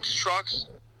and Brinks trucks.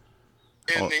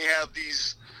 And they have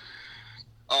these,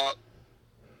 not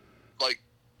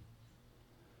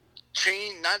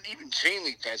even chain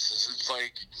link fences. It's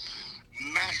like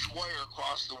mesh wire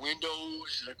across the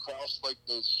windows and across, like,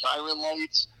 the siren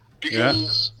lights.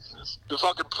 because the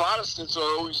fucking Protestants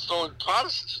are always throwing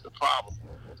Protestants the problem.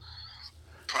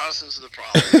 Protestants are the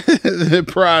problem. The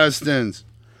Protestants.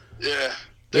 Yeah.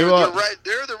 They're the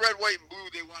red, white, and blue.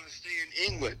 They want to stay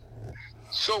in England.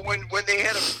 So when they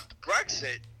had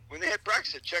Brexit,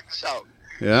 check this out.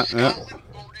 Yeah.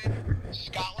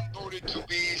 Scotland voted to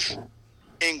leave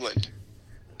England.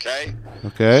 Okay.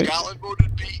 Scotland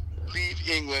voted to leave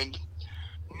England.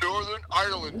 Northern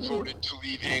Ireland voted to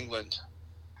leave England.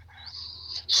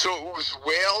 So it was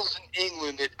Wales and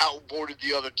England that outvoted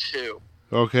the other two.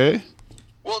 Okay.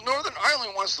 Well, Northern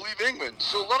Ireland wants to leave England,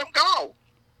 so let them go.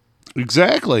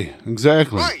 Exactly.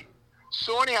 Right.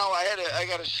 So anyhow, I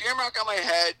got a shamrock on my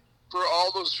head for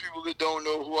all those people that don't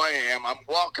know who I am. I'm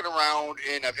walking around,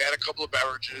 and I've had a couple of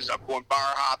beverages. I'm going bar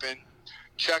hopping,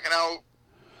 checking out.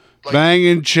 Like,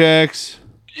 banging chicks.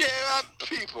 Yeah,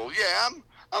 people. Yeah,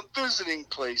 I'm visiting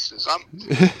places.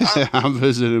 I'm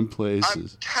visiting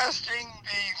places. I'm testing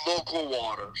the local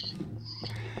waters.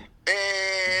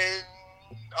 And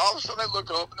all of a sudden I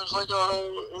look up and there's like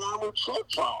an armored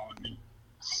truck following me.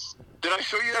 Did I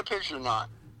show you that picture or not?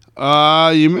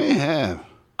 You may have.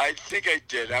 I think I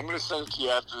did. I'm going to send it to you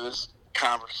after this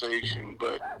conversation,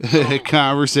 but...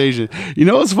 Conversation. You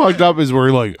know what's fucked up is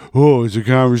we're like, oh, it's a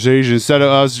conversation, instead of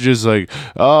us just like,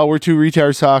 oh, we're two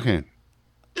retards talking.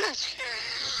 Yes.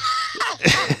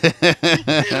 You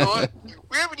know what?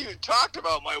 We haven't even talked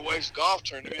about my wife's golf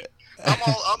tournament. I'm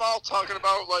all talking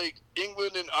about like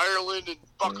England and Ireland and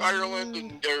fuck Ireland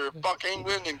and or fuck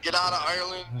England and get out of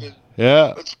Ireland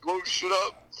and let's blow shit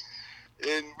up.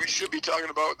 And we should be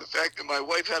talking about the fact that my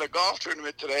wife had a golf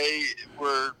tournament today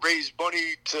where raised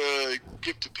money to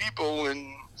give to people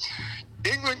in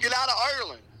England. Get out of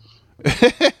Ireland.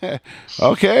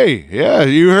 Okay, yeah,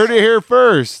 you heard it here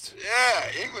first.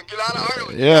 Yeah, England, get out of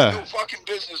Ireland. Yeah. You got no fucking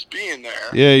business being there.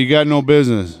 Yeah, you got no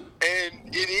business.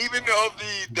 And even of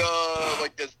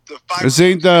the five. This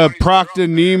ain't the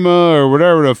Proctonema or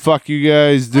whatever the fuck you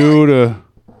guys do to.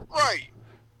 Right.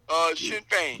 Sinn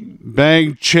Féin.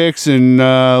 Bang chicks and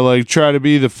like try to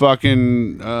be the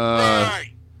fucking.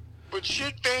 Right. But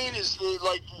Sinn Féin is the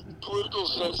political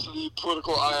sense of the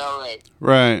political IRA.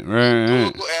 Right. The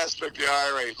political aspect of the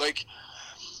IRA. Like,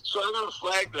 so I got a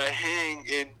flag that I hang,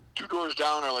 and 2 doors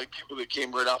down are like people that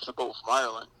came right off the boat from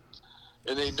Ireland,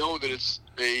 and they know that it's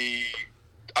a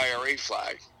IRA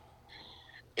flag,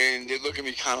 and they look at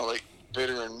me kind of like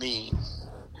bitter and mean.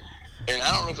 And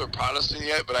I don't know if they're Protestant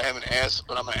yet, but I haven't asked,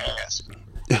 but I'm going to ask.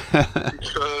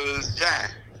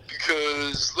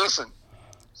 Because, listen,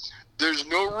 there's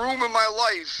no room in my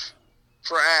life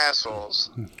for assholes.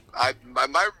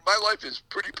 My life is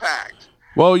pretty packed.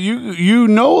 Well, you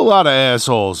know a lot of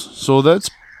assholes, so that's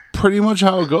pretty much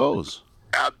how it goes.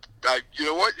 You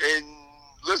know what? And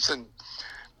listen,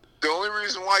 the only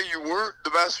reason why you weren't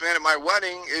the best man at my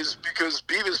wedding is because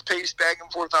Beavis paced back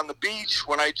and forth on the beach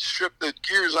when I stripped the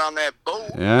gears on that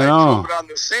boat. Yeah, I drove it on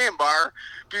the sandbar.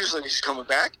 Beavis like, he's coming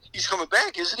back. He's coming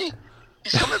back, isn't he?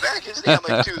 He's coming back, isn't he? I'm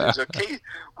like, dude, there's a case.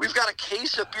 We've got a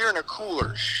case of beer in a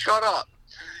cooler. Shut up.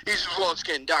 He says, well, it's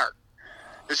getting dark.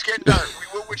 It's getting dark.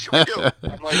 What should we do?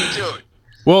 I'm like, dude.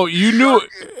 Well, you knew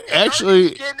actually.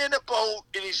 He's getting in a boat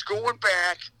and he's going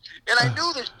back, and I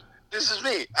knew that. This is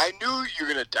me. I knew you're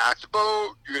going to dock the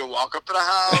boat. You're going to walk up to the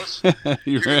house.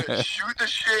 You're going to shoot the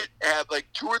shit, have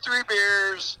like 2 or 3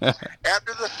 beers.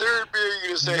 After the 3rd beer, you're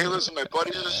going to say, hey, listen, my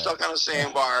buddies are stuck on a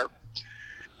sandbar.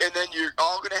 And then you're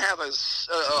all going to have a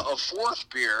 4th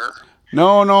beer.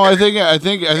 No, I think I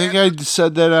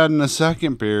said that on the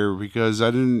 2nd beer because I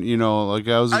didn't,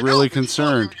 I was really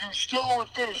concerned. You still only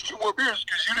finished 2 more beers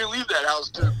because you didn't leave that house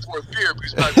to the 4th beer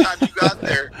because by the time you got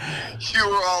there, you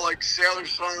were all like sailor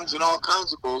songs and all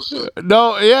kinds of bullshit.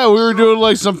 No, yeah, we were doing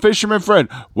like some fisherman friend.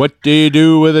 What do you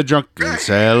do with a drunken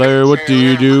sailor? What do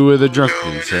you do with a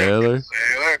drunken sailor?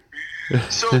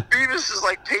 So Beavis is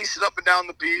like pacing up and down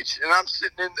the beach, and I'm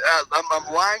sitting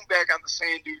I'm lying back on the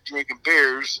sand dune drinking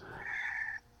beers.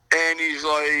 And he's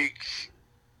like,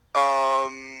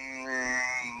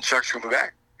 Shark's coming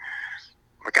back.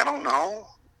 I'm like, I don't know.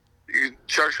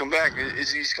 Shark's coming back.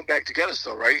 He's come back to get us,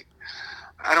 though, right?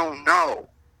 I don't know.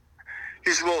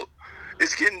 He said, well,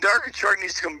 it's getting dark and Shark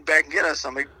needs to come back and get us.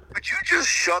 I'm like, would you just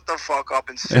shut the fuck up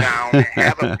and sit down and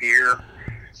have a beer?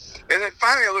 And then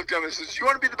finally I looked at him and said, you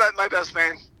want to be my best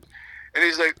man? And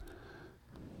he's like,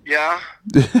 yeah.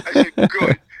 I said,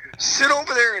 good. Sit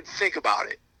over there and think about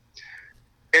it.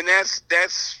 And that's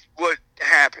what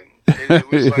happened. And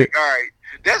it was like, all right,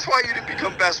 that's why you didn't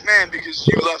become best man because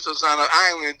you left us on an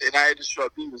island and I had to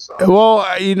shut Beavis up.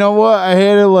 Well, you know what? I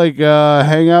had to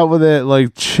hang out with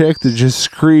that chick that just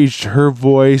screeched. Her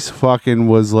voice fucking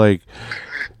was like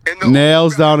And the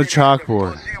Nails down a guy had the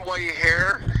chalkboard. fuzzy white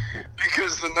hair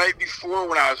because the night before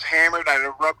when I was hammered, I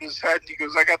had rubbed his head. And he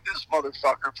goes, I got this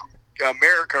motherfucker from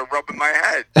America rubbing my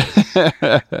head. And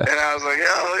I was like,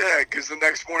 hell yeah. Because the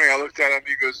next morning I looked at him.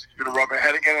 He goes, you going to rub my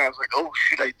head again? And I was like, oh,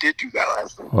 shit, I did do that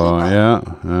last night. Oh, yeah.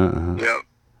 Yeah.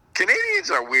 Canadians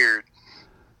are weird.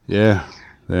 Yeah.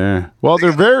 They're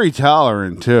very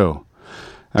tolerant, too.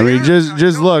 I mean,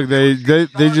 just look. They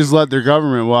just let their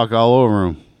government walk all over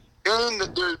them. And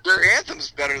their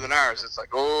anthem's better than ours. It's like,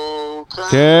 oh,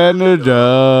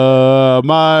 Canada,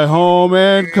 my home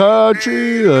and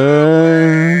country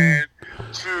land.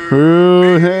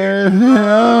 Through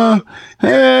the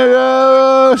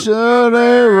ocean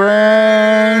and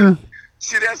ran.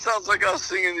 See, that sounds like us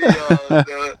singing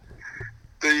the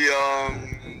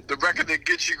record that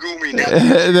gets you goomy.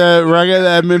 The record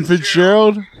that Edmund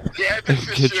Fitzgerald? Yeah, Edmund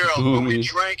Fitzgerald. When we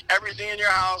drank everything in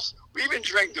your house, we even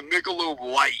drank the Michelob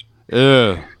Light.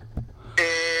 Yeah.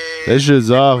 That shit's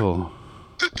awful.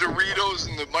 The Doritos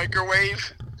in the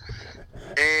microwave,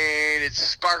 and it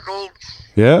sparkled.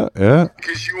 Yeah.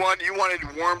 Because you wanted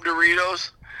warm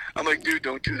Doritos. I'm like, dude,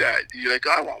 don't do that. You're like,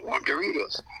 I want warm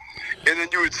Doritos. And then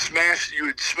you would smash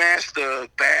the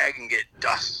bag and get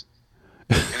dust.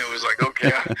 And it was like,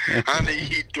 okay, I'm gonna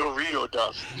eat Dorito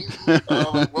dust.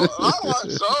 I'm like, well, I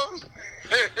want some.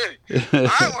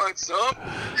 I want some.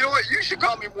 You know what? You should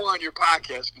call me more on your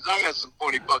podcast because I got some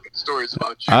funny fucking stories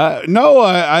about you. No,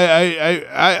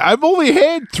 I've only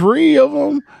had 3 of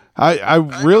them. I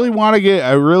really want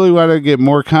to get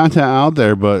more content out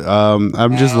there, but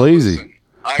I'm just lazy. Listen,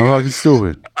 I'm fucking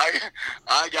stupid.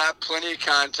 I got plenty of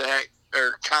content.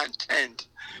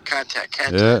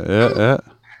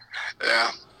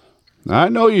 Yeah. I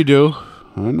know you do.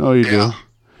 Yeah.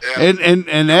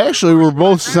 And actually, we're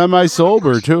both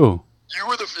semi-sober too. You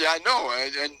were I know.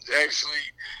 And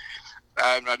actually,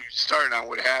 I'm not even starting on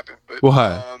what happened. But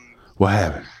What? What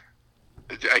happened?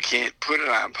 I can't put it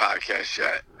on podcast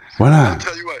yet. Why I'll not?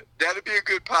 tell you what. That'd be a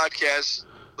good podcast.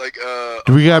 Like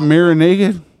Do we got Mirror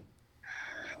Naked?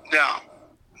 No.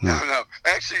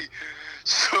 Actually,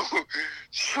 so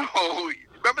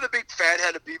remember the big fat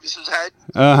head of Beavis's head?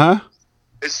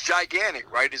 It's gigantic,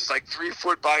 right? It's like 3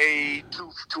 foot by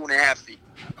 2.5 feet.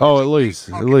 Oh, at least.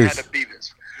 Head of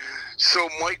Beavis. So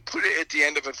Mike put it at the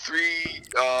end of a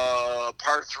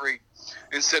par 3,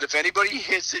 and said if anybody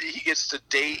hits it, he gets to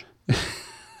date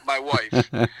my wife.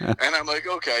 And I'm like,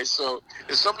 okay, so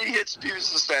if somebody hits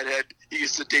Beavis's fat head, he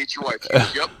gets to date your wife. He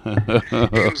goes, yep. He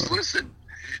goes, listen.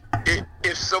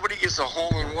 If somebody gets a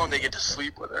hole-in-one, they get to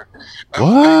sleep with her. I'm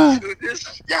like, dude,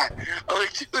 I'm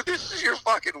like, dude, this is your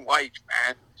fucking wife,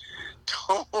 man.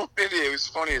 It was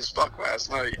funny as fuck last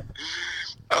night.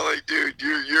 I'm like, dude,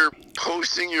 you're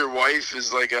posting your wife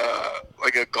as like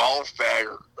a golf bag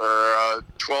or a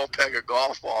 12-pack of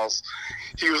golf balls.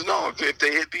 He goes, no, if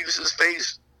they hit Beavis's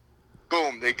face,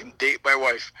 boom, they can date my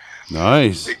wife.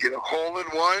 Nice. They get a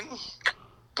hole-in-one,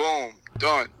 boom,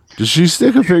 done. Does she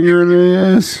stick a finger in the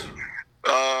ass?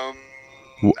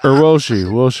 Or will she? I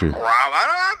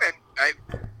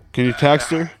don't know. Can you text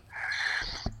her?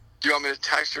 Do you want me to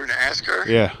text her and ask her?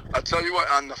 Yeah. I'll tell you what,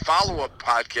 on the follow-up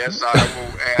podcast, I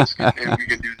will ask and we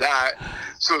can do that.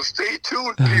 So stay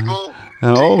tuned, people.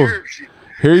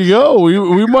 Here you go.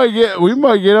 We might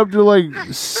get up to like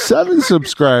 7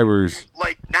 subscribers.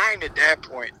 Like 9 at that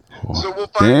point. So we'll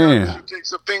find out if she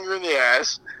takes a finger in the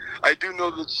ass. I do know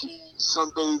that she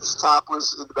sunbathes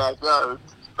topless in the backyard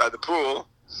by the pool.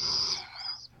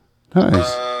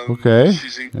 Nice. Okay.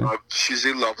 She's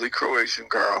a lovely Croatian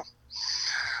girl.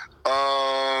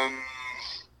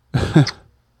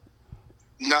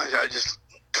 No, I just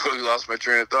totally lost my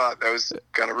train of thought. That was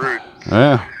kind of rude.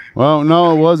 Yeah. Well,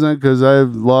 no, it wasn't because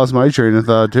I've lost my train of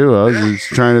thought too. I was just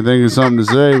trying to think of something to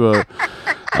say, but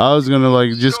I was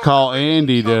gonna just call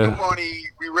Andy to.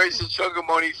 We raised a chunk of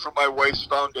money for my wife's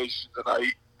foundation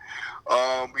tonight.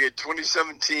 We had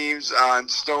 27 teams on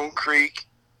Stone Creek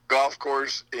Golf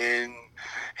Course in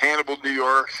Hannibal, New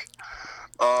York.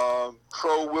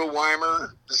 Pro Will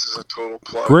Weimer. This is a total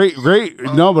plug. Great.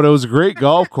 No, but it was a great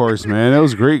golf course, man. It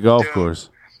was a great golf course.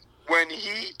 When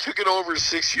he took it over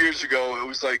 6 years ago, it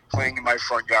was like playing in my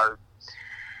front yard.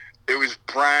 It was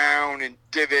brown and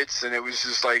divots, and it was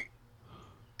just like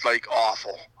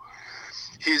awful.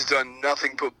 He's done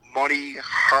nothing but money,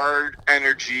 hard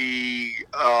energy,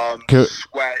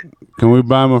 sweat. Can we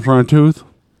buy him a front tooth?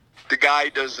 The guy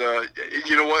does.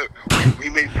 You know what? We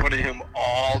made fun of him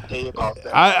all day about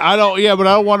that. I don't. Yeah, but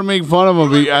I don't want to make fun of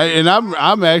him. And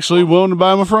I'm actually willing to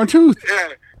buy him a front tooth.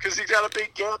 Yeah, because he's got a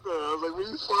big gap there. I was like, "What are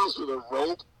you supposed with a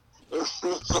rope?"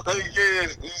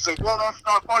 He's like, "Well, that's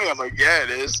not funny." I'm like, "Yeah,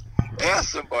 it is. Ask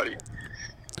somebody."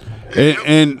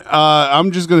 And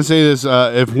I'm just gonna say this: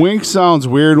 if Wink sounds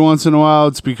weird once in a while,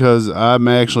 it's because I'm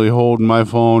actually holding my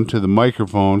phone to the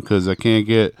microphone because I can't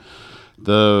get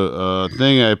the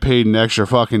thing I paid an extra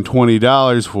fucking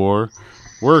 $20 for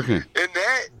working. And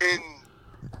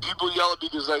people yell at me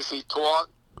because I say talk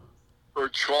or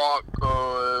chalk.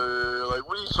 Like,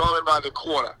 what are you talking about? The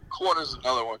corner. Corner's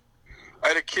another one. I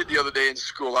had a kid the other day in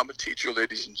school. I'm a teacher,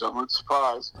 ladies and gentlemen.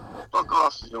 Surprise. Fuck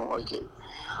off if you don't like it.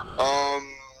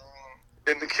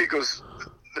 And the kid goes,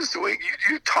 Mr. Wink,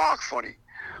 you talk funny.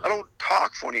 I don't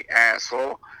talk funny,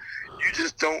 asshole. You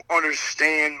just don't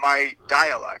understand my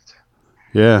dialect.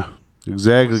 Yeah,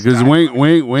 exactly. Because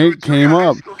Wink came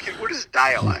up. Kid, what is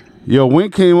dialect? Yo,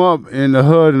 Wink came up in the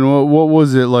hood, and what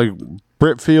was it, like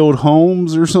Britfield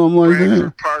Homes or something like Bradford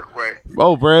that? Parkway.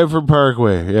 Oh, Bradford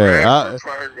Parkway. Yeah. Bradford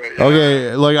Parkway. Yeah.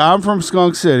 Okay, like I'm from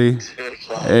Skunk City.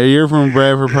 Hey, you're from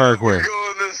Bradford Parkway. We're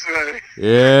going this way.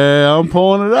 Yeah, I'm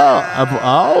pulling it out.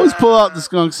 I always pull out the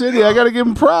Skunk City. I gotta give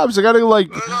him props. I gotta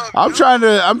I'm trying to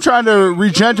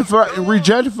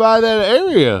regentrify that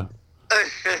area.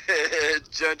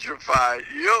 Gentrify.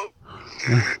 Yo.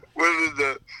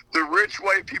 Whether the rich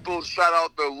white people shout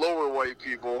out the lower white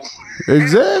people.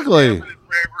 Exactly.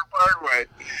 Bradford Parkway.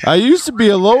 I used to be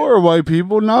a lower white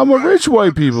people. Now I'm a rich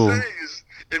white people.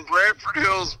 In Bradford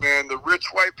Hills, man, the rich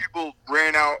white people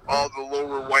ran out all the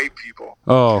lower white people.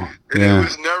 Oh, and yeah. it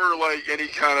was never like any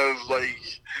kind of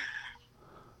like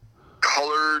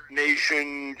colored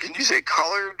nation. Can you say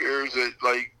colored, or is it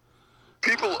like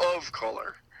people of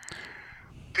color?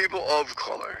 People of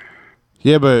color.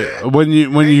 Yeah, but when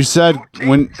you said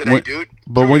dude.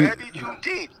 But when happy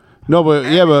Juneteenth. No, but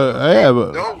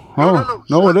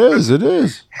no, it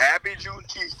is. Happy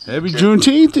Juneteenth. Happy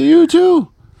Juneteenth to you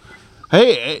too.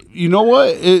 Hey, you know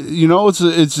what?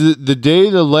 It's the day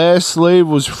the last slave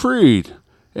was freed,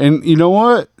 and you know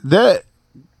what? That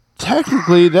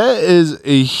technically that is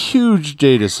a huge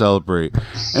day to celebrate.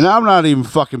 And I'm not even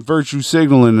fucking virtue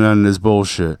signaling on this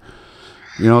bullshit.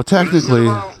 Technically.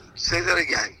 Say that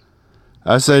again.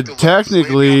 I said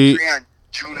technically. On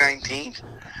June 19th.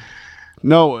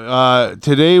 No,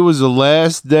 today was the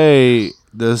last day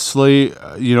the slave.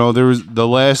 The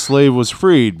last slave was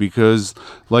freed because,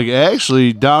 like,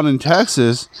 actually down in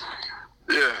Texas,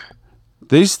 yeah,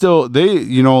 they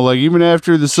like even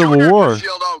after the Civil War. Just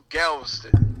yelled out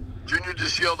Galveston. Junior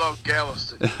just yelled out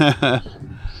Galveston.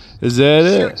 Is that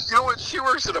it? You know what? She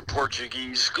works at a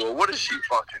Portuguese school. What does she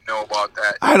fucking know about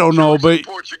that? I don't know, but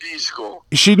Portuguese school.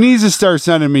 She needs to start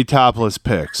sending me topless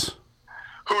pics.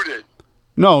 Who did?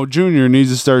 No, Junior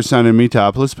needs to start sending me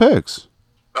topless pics.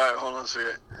 All right, hold on a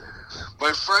second.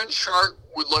 My friend Shark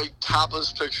would like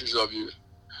topless pictures of you.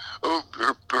 Oh,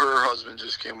 her husband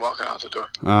just came walking out the door.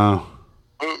 Oh.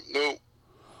 Oh, no.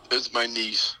 It's my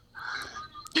niece.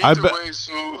 I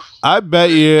bet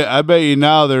you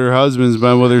now that her husband's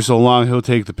been with her so long, he'll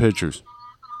take the pictures.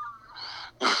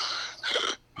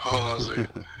 Hold on a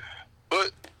second.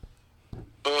 What?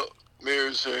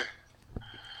 Mirror's here.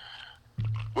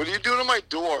 What are you doing to my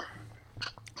door?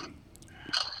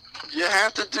 You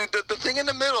have to do the thing in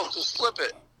the middle. Just flip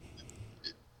it.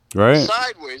 Right?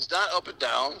 Sideways, not up and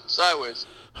down. Sideways.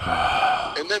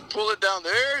 And then pull it down.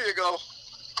 There you go.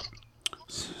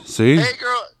 See? Hey,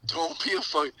 girl. Don't be a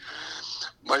fucking...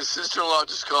 My sister-in-law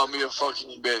just called me a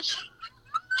fucking bitch.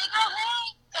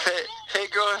 Hey,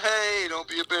 girl. Hey, don't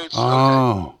be a bitch.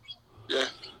 Oh. Okay.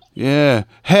 Yeah.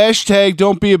 Hashtag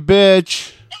don't be a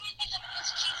bitch.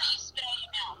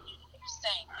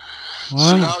 What?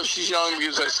 So now she's yelling at me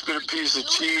because I spit a piece of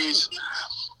cheese.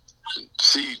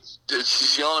 See,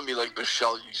 she's yelling at me like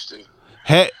Michelle used to.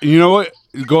 Hey, you know what?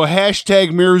 Go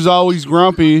hashtag Mirror's always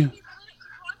grumpy.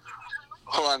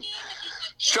 Hold on.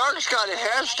 Shark's got a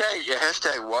hashtag. Yeah,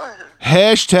 hashtag what?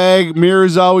 Hashtag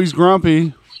Mirror's always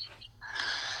grumpy.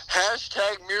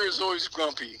 Hashtag Mirror's always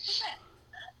grumpy.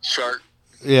 Shark.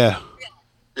 Yeah.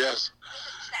 Yes.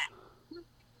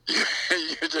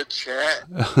 You're the chat.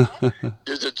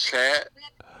 You're the chat.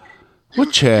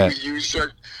 What chat? You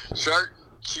Shark. Shark.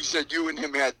 She said you and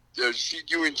him had.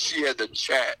 You and she had the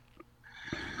chat.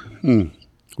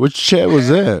 Which chat was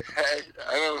that?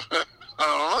 I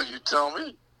don't know. You tell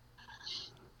me.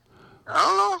 I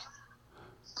don't know.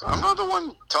 I'm not the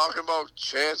one talking about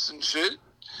chats and shit.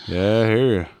 Yeah, I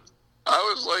hear you.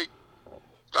 I was like,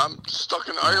 I'm stuck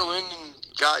in Ireland and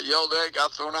got yelled at,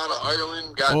 got thrown out of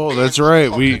Ireland. Oh, that's right.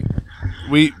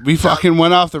 We fucking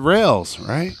went off the rails,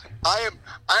 right? I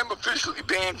am officially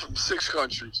banned from 6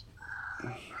 countries.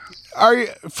 Are you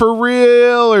for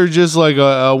real or just like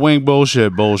a wing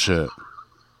bullshit?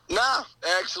 Nah,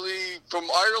 actually from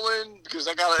Ireland because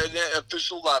I got an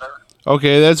official letter.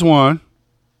 Okay, that's one.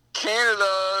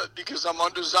 Canada, because I'm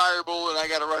undesirable and I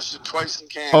got arrested twice in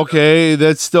Canada. Okay,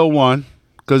 that's still one.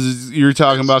 Because you're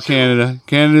talking about Canada.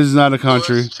 Canada's not a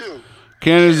country. Well, that's two.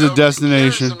 Canada's a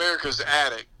destination. Canada's America's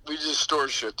attic. We just store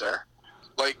shit there.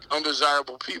 Like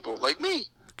undesirable people, like me.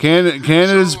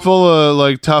 Canada's full of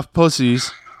like tough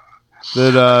pussies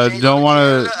that don't want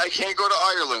to. I can't go to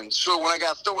Ireland. So when I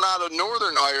got thrown out of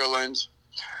Northern Ireland.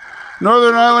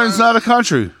 Northern Ireland's not a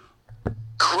country.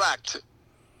 Correct.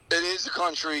 It is a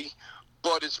country,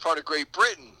 but it's part of Great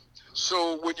Britain.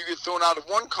 So when you get thrown out of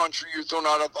one country, you're thrown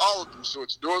out of all of them. So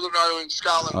it's Northern Ireland,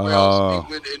 Scotland, Wales,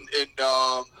 England, and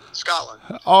Scotland.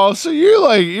 Oh, so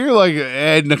you're like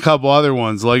adding a couple other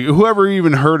ones. Like whoever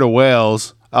even heard of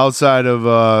Wales outside of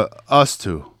us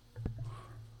two?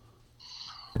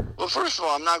 Well, first of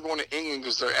all, I'm not going to England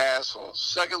because they're assholes.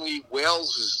 Secondly,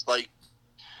 Wales is like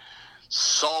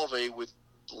Solvay with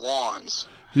lawns.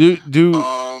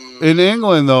 In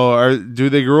England though, do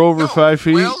they grow over 5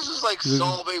 feet? Wales is like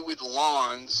Solvay with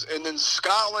lawns, and then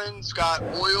Scotland's got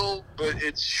oil, but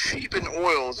it's sheep and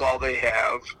oil is all they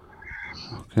have.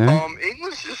 Okay.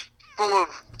 England's just full of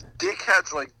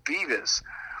dickheads like Beavis.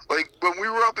 Like when we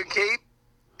were up in Cape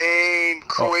and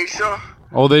Croatia.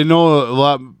 Oh, they know a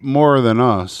lot more than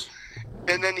us.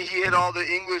 And then he had all the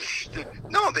English.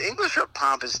 No, the English are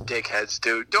pompous dickheads,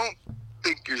 dude. Don't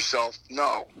think yourself.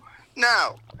 No,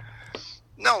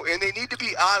 and they need to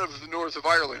be out of the north of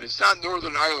Ireland. It's not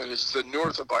Northern Ireland, it's the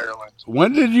north of Ireland.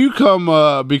 When did you become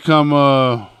the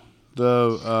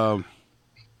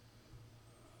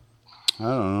I don't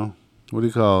know, what do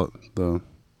you call it, the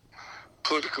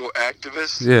political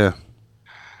activist? Yeah.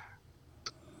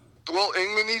 Well,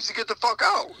 England needs to get the fuck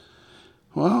out.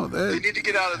 Well, they need to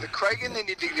get out of the Craigan, they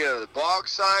need to get out of the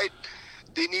Bogside.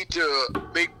 They need to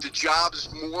make the jobs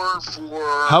more for.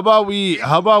 How about we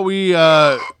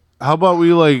like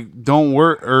don't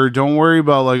worry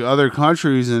about like other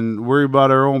countries and worry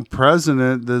about our own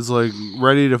president that's like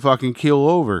ready to fucking keel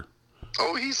over.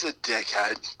 Oh, he's a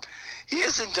dickhead. He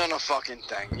hasn't done a fucking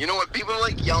thing. You know what? People are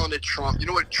like yelling at Trump. You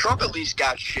know what? Trump at least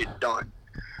got shit done.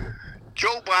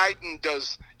 Joe Biden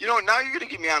does. You know, now you're gonna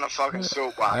get me on a fucking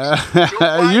soapbox.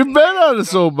 You've been on a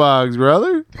soapbox,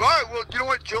 brother. All right, well, you know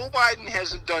what? Joe Biden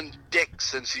hasn't done dick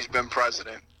since he's been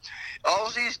president. All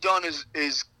he's done is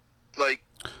like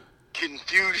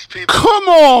confuse people. Come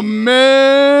on,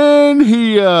 man.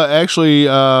 He actually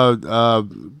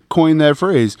coined that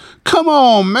phrase. Come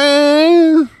on,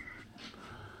 man.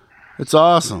 It's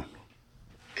awesome.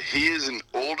 He is an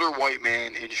older white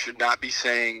man and should not be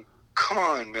saying, "Come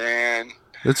on, man."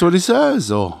 That's what he says,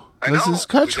 though. That's his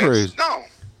catchphrase. No,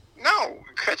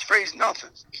 catchphrase nothing.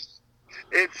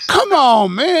 It's come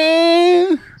on,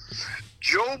 man.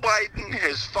 Joe Biden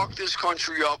has fucked this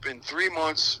country up in 3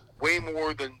 months way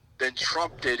more than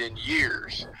Trump did in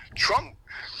years.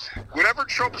 Whatever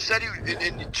Trump said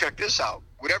and check this out.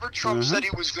 Whatever Trump said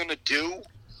he was going to do,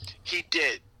 he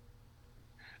did.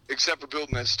 Except for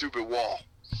building that stupid wall.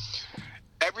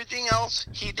 Everything else,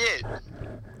 he did.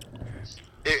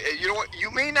 You know what? You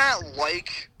may not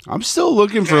like. I'm still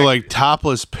looking for like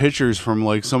topless pictures from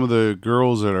like some of the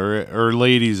girls that are or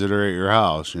ladies that are at your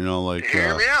house. You know, like.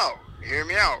 Hear me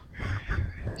out.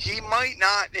 He might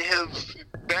not have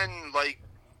been like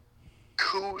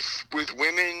couth with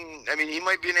women. I mean, he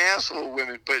might be an asshole with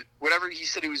women, but whatever he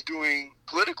said he was doing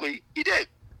politically, he did.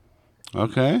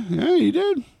 Okay. Yeah, he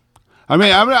did. I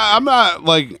mean, I'm not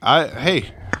like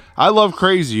I love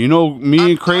crazy. You know,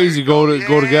 me and crazy go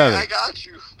together. I got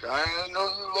you. I know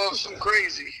you love some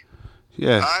crazy.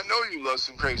 Yeah. I know you love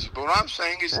some crazy. But what I'm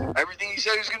saying is everything he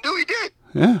said he was going to do, he did.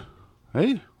 Yeah.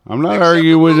 Hey, I'm not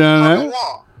arguing with that.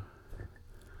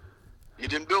 He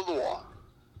didn't build the wall.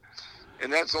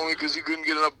 And that's only because he couldn't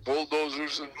get enough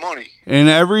bulldozers and money. And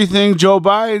everything Joe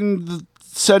Biden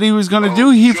said he was going to do,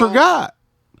 he forgot.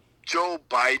 Joe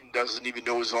Biden doesn't even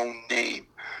know his own name.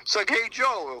 It's like, hey,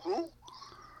 Joe, who?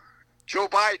 Joe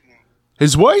Biden.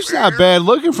 His wife's not bad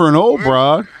looking for an old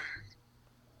broad.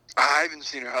 I haven't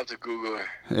seen her. I'll have to Google her.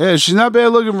 Yeah, she's not bad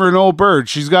looking for an old bird.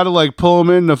 She's got to like pull him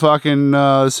into fucking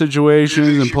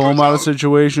situations and pull him out of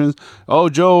situations. Oh,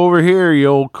 Joe, over here, you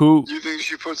old coot. You think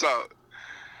she puts out?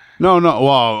 No.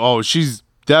 Well, she's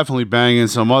definitely banging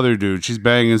some other dude. She's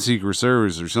banging Secret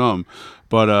Service or something.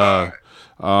 But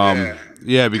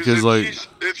yeah, because like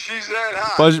if she's that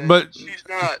hot, but she's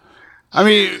not. I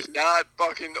mean, she's not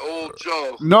fucking old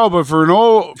Joe. No, but for an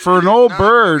old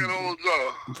bird,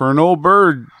 for an old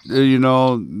bird, you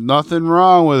know, nothing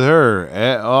wrong with her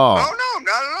at all. Oh no,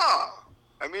 not at all.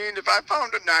 I mean, if I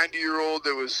found a 90-year-old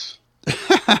that was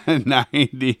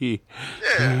 90,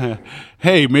 yeah.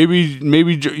 Hey, maybe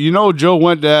you know Joe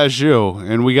went to SU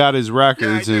and we got his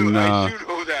records yeah, I do know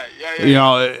that. You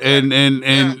know,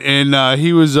 and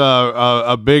he was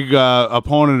a big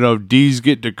opponent of D's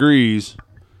get degrees.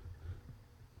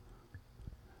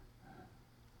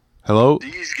 Hello?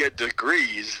 D's get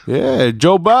degrees. Yeah,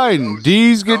 Joe Biden.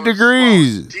 D's get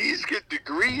degrees. D's get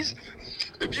degrees?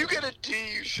 If you get a D,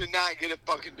 you should not get a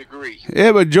fucking degree.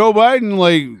 Yeah, but Joe Biden,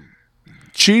 like,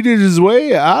 cheated his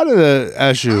way out of the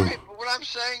SU. Right, but what I'm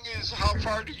saying is, how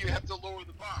far do you have to lower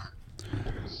the bar?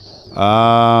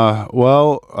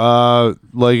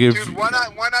 Like if... Dude, why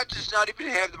not just not even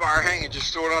have the bar hanging,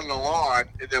 just throw it on the lawn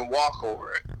and then walk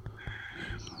over it?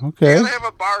 Okay. You gotta have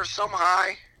a bar some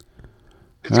high.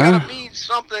 It's gotta mean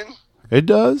something. It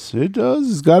does.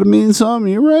 It's gotta mean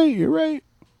something. You're right.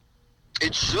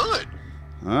 It should.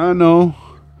 I know.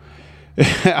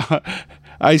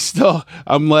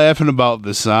 I'm laughing about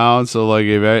the sound. So, like,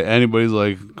 if anybody's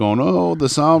like going, "Oh, the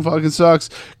sound fucking sucks,"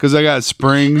 because I got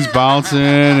springs bouncing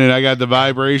and I got the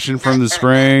vibration from the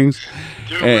springs.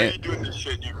 Dude, where are you doing this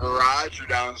shit? In your garage or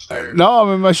downstairs? No,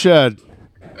 I'm in my shed.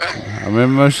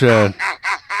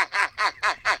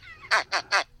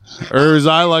 Or as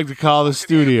I like to call the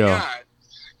studio.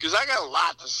 Because I got a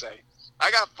lot to say. I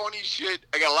got funny shit.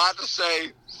 I got a lot to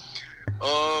say.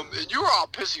 And you were all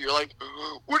pissy. You're like,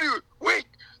 wait,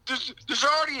 there's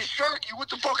already a Sharky. What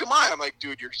the fuck am I? I'm like,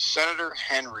 dude, you're Senator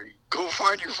Henry. Go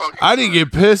find your fucking... I didn't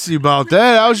get pissy about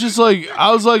that. I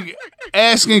was like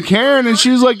asking Karen, and she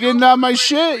was like getting out my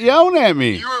shit, yelling at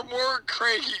me. You were more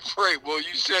cranky. Right. Well,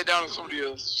 you sat down in somebody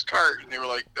else's cart, and they were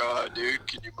like, dude,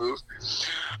 can you move?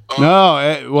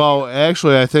 No,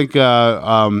 actually, I think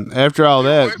after all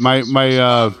that, my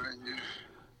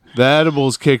the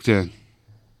edibles kicked in.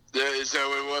 Is that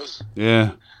what it was?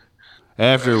 Yeah.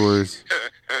 Afterwards.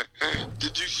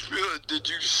 Did you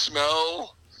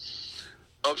smell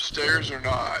upstairs or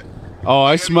not? Oh,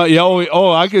 I smell. Yeah,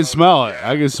 I can smell it.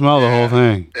 I can smell the whole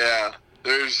thing. Yeah.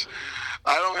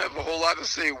 I don't have a whole lot to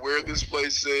say where this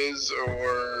place is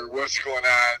or what's going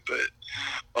on, but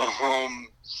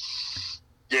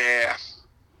yeah.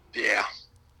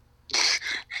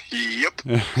 Yep.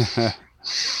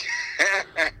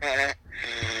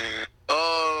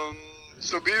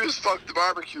 So Beavis fucked the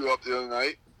barbecue up the other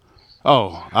night.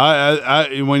 Oh,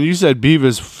 I when you said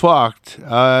Beavis fucked,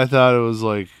 I thought it was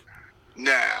like...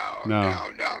 No.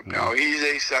 He's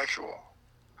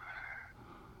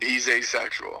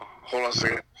asexual. Hold on a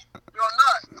second. You're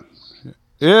nut.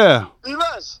 Yeah.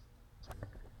 Beavis.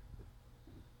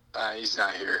 He's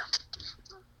not here.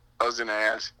 I was gonna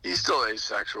ask. He's still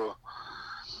asexual.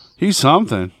 He's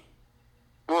something.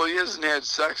 Well, he hasn't had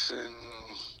sex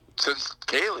since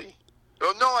Kaylee.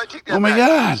 Oh, no, I take that back. Oh, my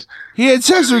God. He had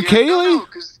sex with Kaylee? No,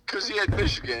 because he had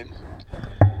Michigan.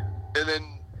 And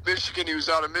then Michigan, he was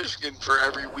out of Michigan for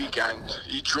every weekend.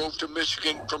 He drove to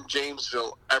Michigan from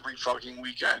Jamesville every fucking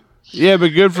weekend. Yeah, but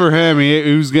good for him.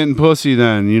 He was getting pussy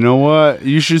then. You know what?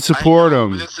 You should support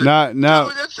him. Dude, it's just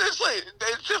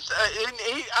an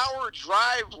 8-hour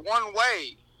drive one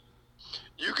way.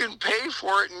 You can pay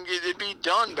for it and it'd be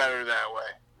done better that way.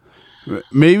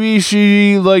 Maybe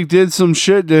she like did some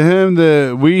shit to him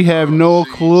that we have no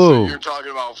clue. So you're talking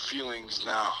about feelings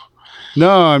now. No,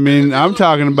 I mean I'm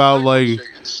talking about like.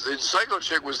 Psycho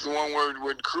Chick was the one where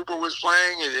when Krupa was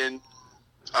playing and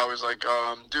I was like,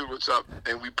 dude, what's up?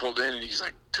 And we pulled in and he's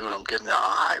like, dude, I'm getting the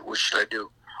eye. What should I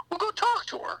do? Well, go talk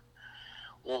to her.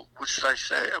 Well, what should I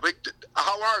say? I'm like,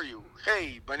 how are you?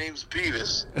 Hey, my name's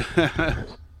Beavis.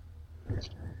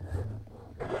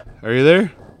 Are you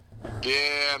there?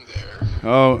 Yeah, I'm there.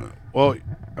 Oh, well,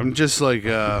 I'm just like,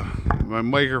 my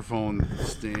microphone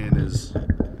stand is...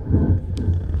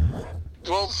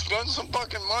 Well, spend some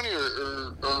fucking money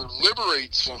or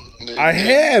liberate something. I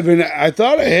have, and I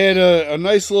thought I had a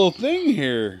nice little thing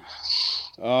here.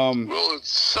 Well,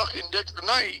 it's sucking dick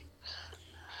tonight.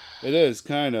 It is,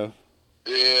 kind of.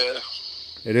 Yeah.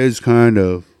 It is, kind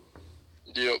of.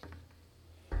 Yep.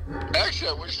 Actually,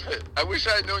 I wish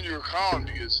I had known you were calling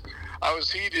because I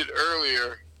was heated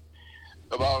earlier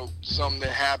about something that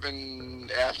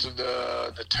happened after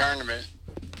the tournament,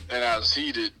 and I was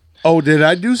heated. Oh, did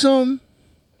I do something?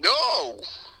 No.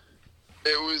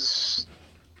 It was...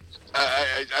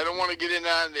 I don't want to get in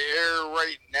on the air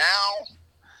right now,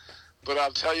 but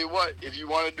I'll tell you what, if you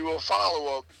want to do a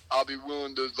follow-up, I'll be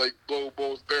willing to, like, blow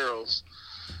both barrels.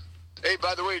 Hey,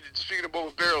 by the way, speaking of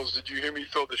both barrels, did you hear me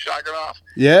throw the shotgun off?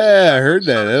 Yeah, I heard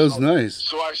that. That was nice.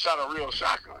 So I shot a real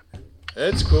shotgun.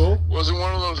 That's cool. Wasn't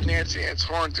one of those Nancy Ant's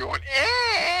horns going,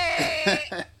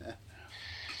 eh.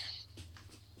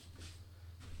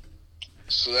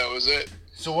 So that was it.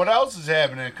 So what else is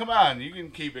happening? Come on, you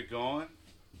can keep it going.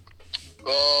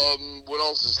 What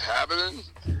else is happening?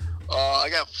 I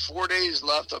got 4 days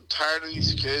left. I'm tired of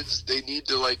these kids. They need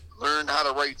to learn how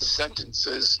to write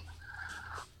sentences.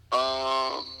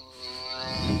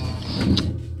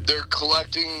 They're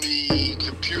collecting the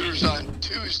computers on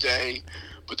Tuesday,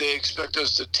 but they expect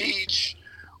us to teach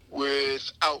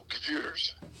without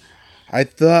computers. I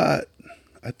thought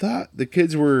the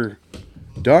kids were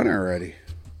done already.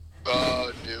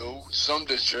 No, some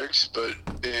districts, but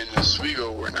in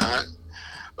Oswego we're not.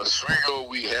 Oswego,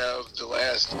 we have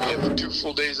 2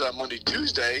 full days on Monday,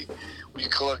 Tuesday. We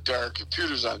collect our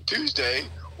computers on Tuesday.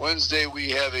 Wednesday we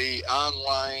have a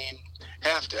online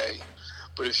half day.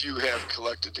 But if you have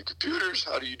collected the computers,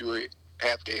 how do you do a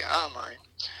half day online?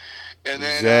 And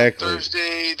then Exactly. on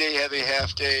Thursday they have a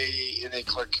half day and they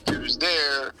collect computers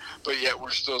there. But yet we're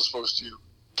still supposed to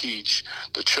teach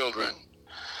the children.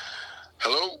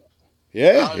 Hello?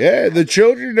 Yeah. The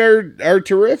children are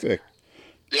terrific.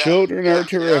 Yeah, Children are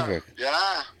terrific.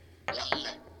 Yeah.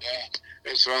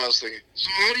 That's what I was thinking. So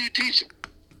how do you teach them?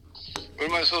 What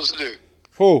am I supposed to do?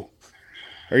 Who?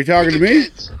 Are you talking to With the me?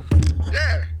 kids.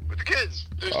 Yeah, with the kids.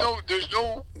 There's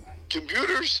no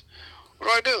computers.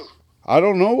 What do? I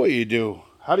don't know what you do.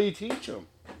 How do you teach them?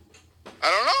 I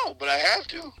don't know, but I have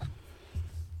to.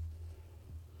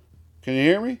 Can you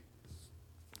hear me?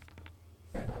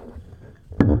 Wait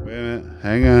a minute.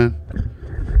 Hang on.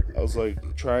 I was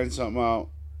trying something out.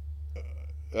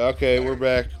 Okay, we're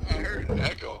back. I heard an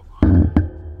echo.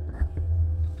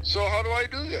 So how do I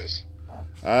do this?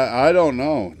 I don't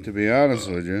know, to be honest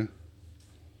with you.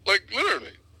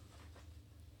 Literally.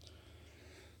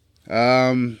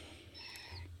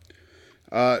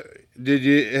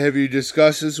 Have you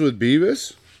discussed this with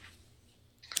Beavis?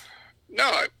 No,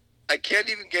 I can't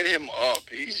even get him up.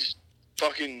 He's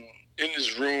fucking in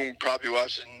his room, probably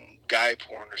watching guy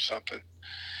porn or something.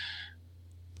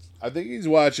 I think he's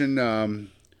watching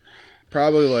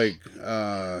probably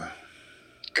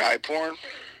Guy porn?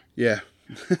 yeah.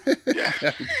 Yeah.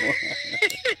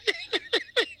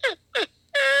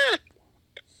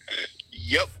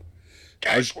 Yep.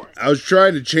 Guy porn. I was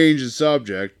trying to change the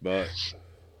subject, but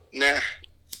Nah.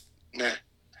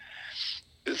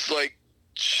 It's like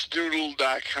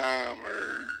Stoodle.com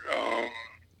or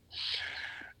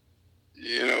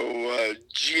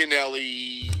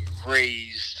Gianelli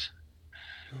raised.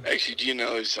 Actually,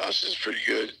 Gianelli sauce is pretty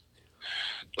good.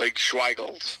 Like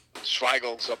Schweigel's.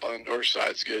 Schweigel's up on the north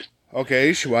side's good.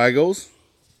 okay, Schweigels.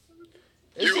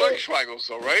 You like Schweigel's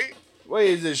though, right?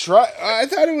 Wait, is it I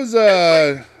thought it was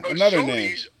another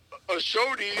name.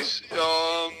 Shodi's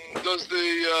does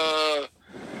the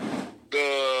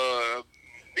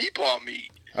meatball meat.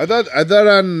 I thought on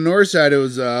the north side it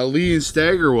was Lee and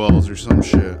Staggerwells or some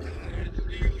shit.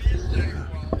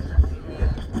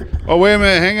 Oh, wait a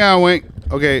minute. Hang on, Wink.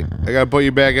 Okay, I gotta put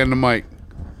you back on the mic.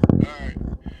 Alright.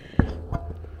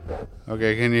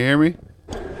 Okay, can you hear me?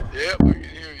 Yep, I can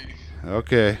hear you.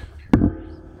 Okay.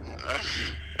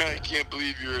 I can't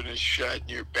believe you're in a shed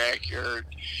in your backyard.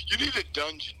 You need a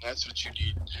dungeon. That's what you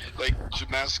need. Like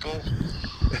Jamesco.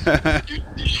 You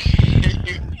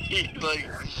need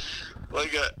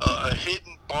like a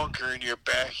hidden bunker in your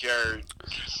backyard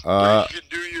where you can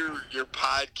do your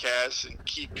podcast and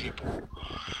keep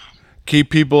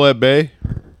people at bay?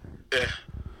 Yeah.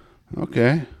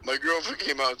 Okay. My girlfriend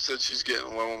came out and said she's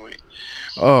getting lonely.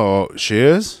 Oh, she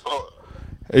is? Oh,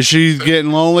 Is she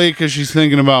getting lonely because she's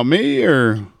thinking about me,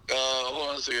 or? hold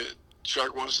on a second.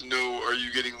 Shark wants to know, are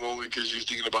you getting lonely because you're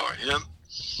thinking about him?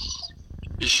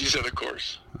 She said, of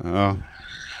course. Oh.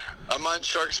 I'm on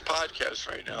Shark's podcast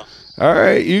right now. All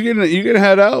right, you can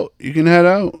head out. You can head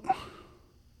out.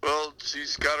 Well,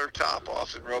 she's got her top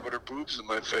off and rubbing her boobs in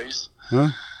my face. Huh?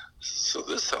 So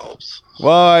this helps.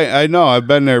 Well, I know. I've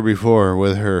been there before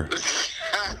with her.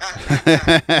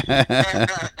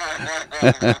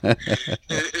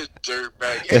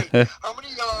 Dirtbag. Hey, how many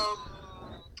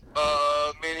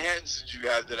Manhattans did you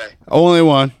have today? Only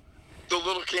one. The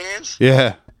little cans?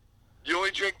 Yeah. You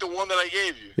only drank the one that I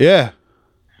gave you? Yeah.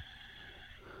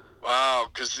 Wow,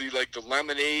 because the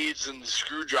lemonades and the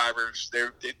screwdrivers,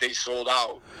 they sold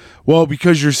out. Well,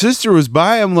 because your sister was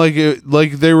buying them like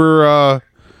they were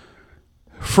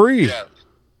free. Yeah.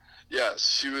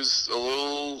 Yes, she was a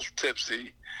little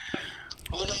tipsy.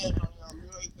 Hold on, I'll be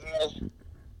right there.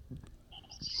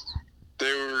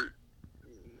 They were.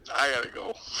 I gotta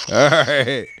go.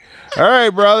 All right,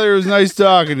 brother. It was nice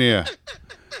talking to you.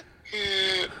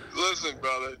 Listen,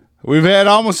 brother. We've had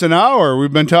almost an hour.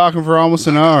 We've been talking for almost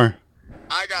an hour.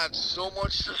 I got so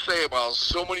much to say about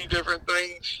so many different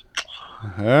things.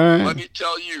 All right. Let me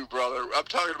tell you, brother. I'm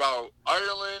talking about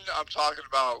Ireland. I'm talking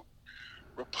about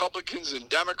Republicans and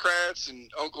Democrats and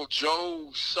Uncle Joe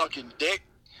sucking dick.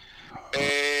 And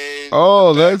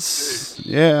Oh, that's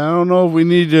yeah. I don't know if we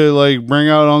need to like bring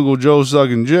out Uncle Joe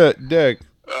sucking dick.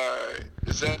 Alright.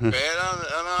 Is that bad on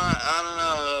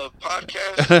a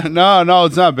podcast? No,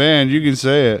 it's not banned. You can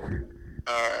say it.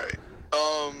 Alright.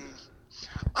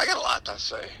 I got a lot to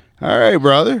say. All right,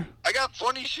 brother. I got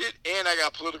funny shit and I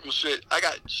got political shit. I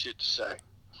got shit to say.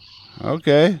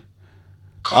 Okay.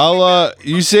 Call me I'll back.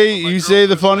 you say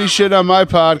the funny shit on my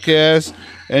podcast,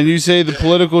 and you say the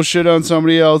political shit on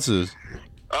somebody else's.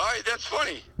 Alright, that's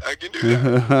funny. I can do that.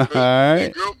 All But right.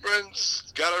 My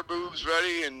girlfriend's got her boobs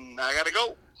ready and I gotta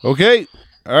go. Okay.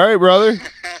 All right, brother.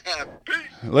 Peace.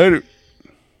 Later.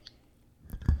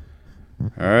 All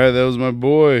right, that was my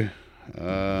boy.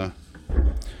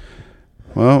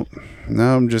 Well,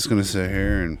 now I'm just gonna sit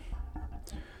here and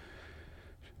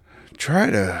try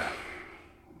to.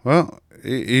 Well,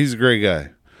 he's a great guy,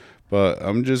 but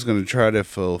I'm just gonna try to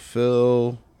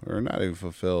fulfill, or not even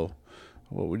fulfill.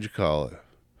 What would you call it?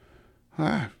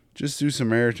 Just do some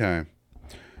airtime.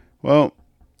 Well,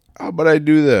 how about I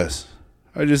do this?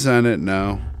 I just end it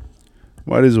now.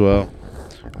 Might as well.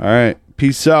 All right.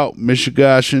 Peace out.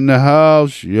 Michigash in the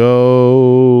house.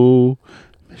 Yo.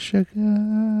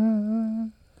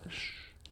 Michigash.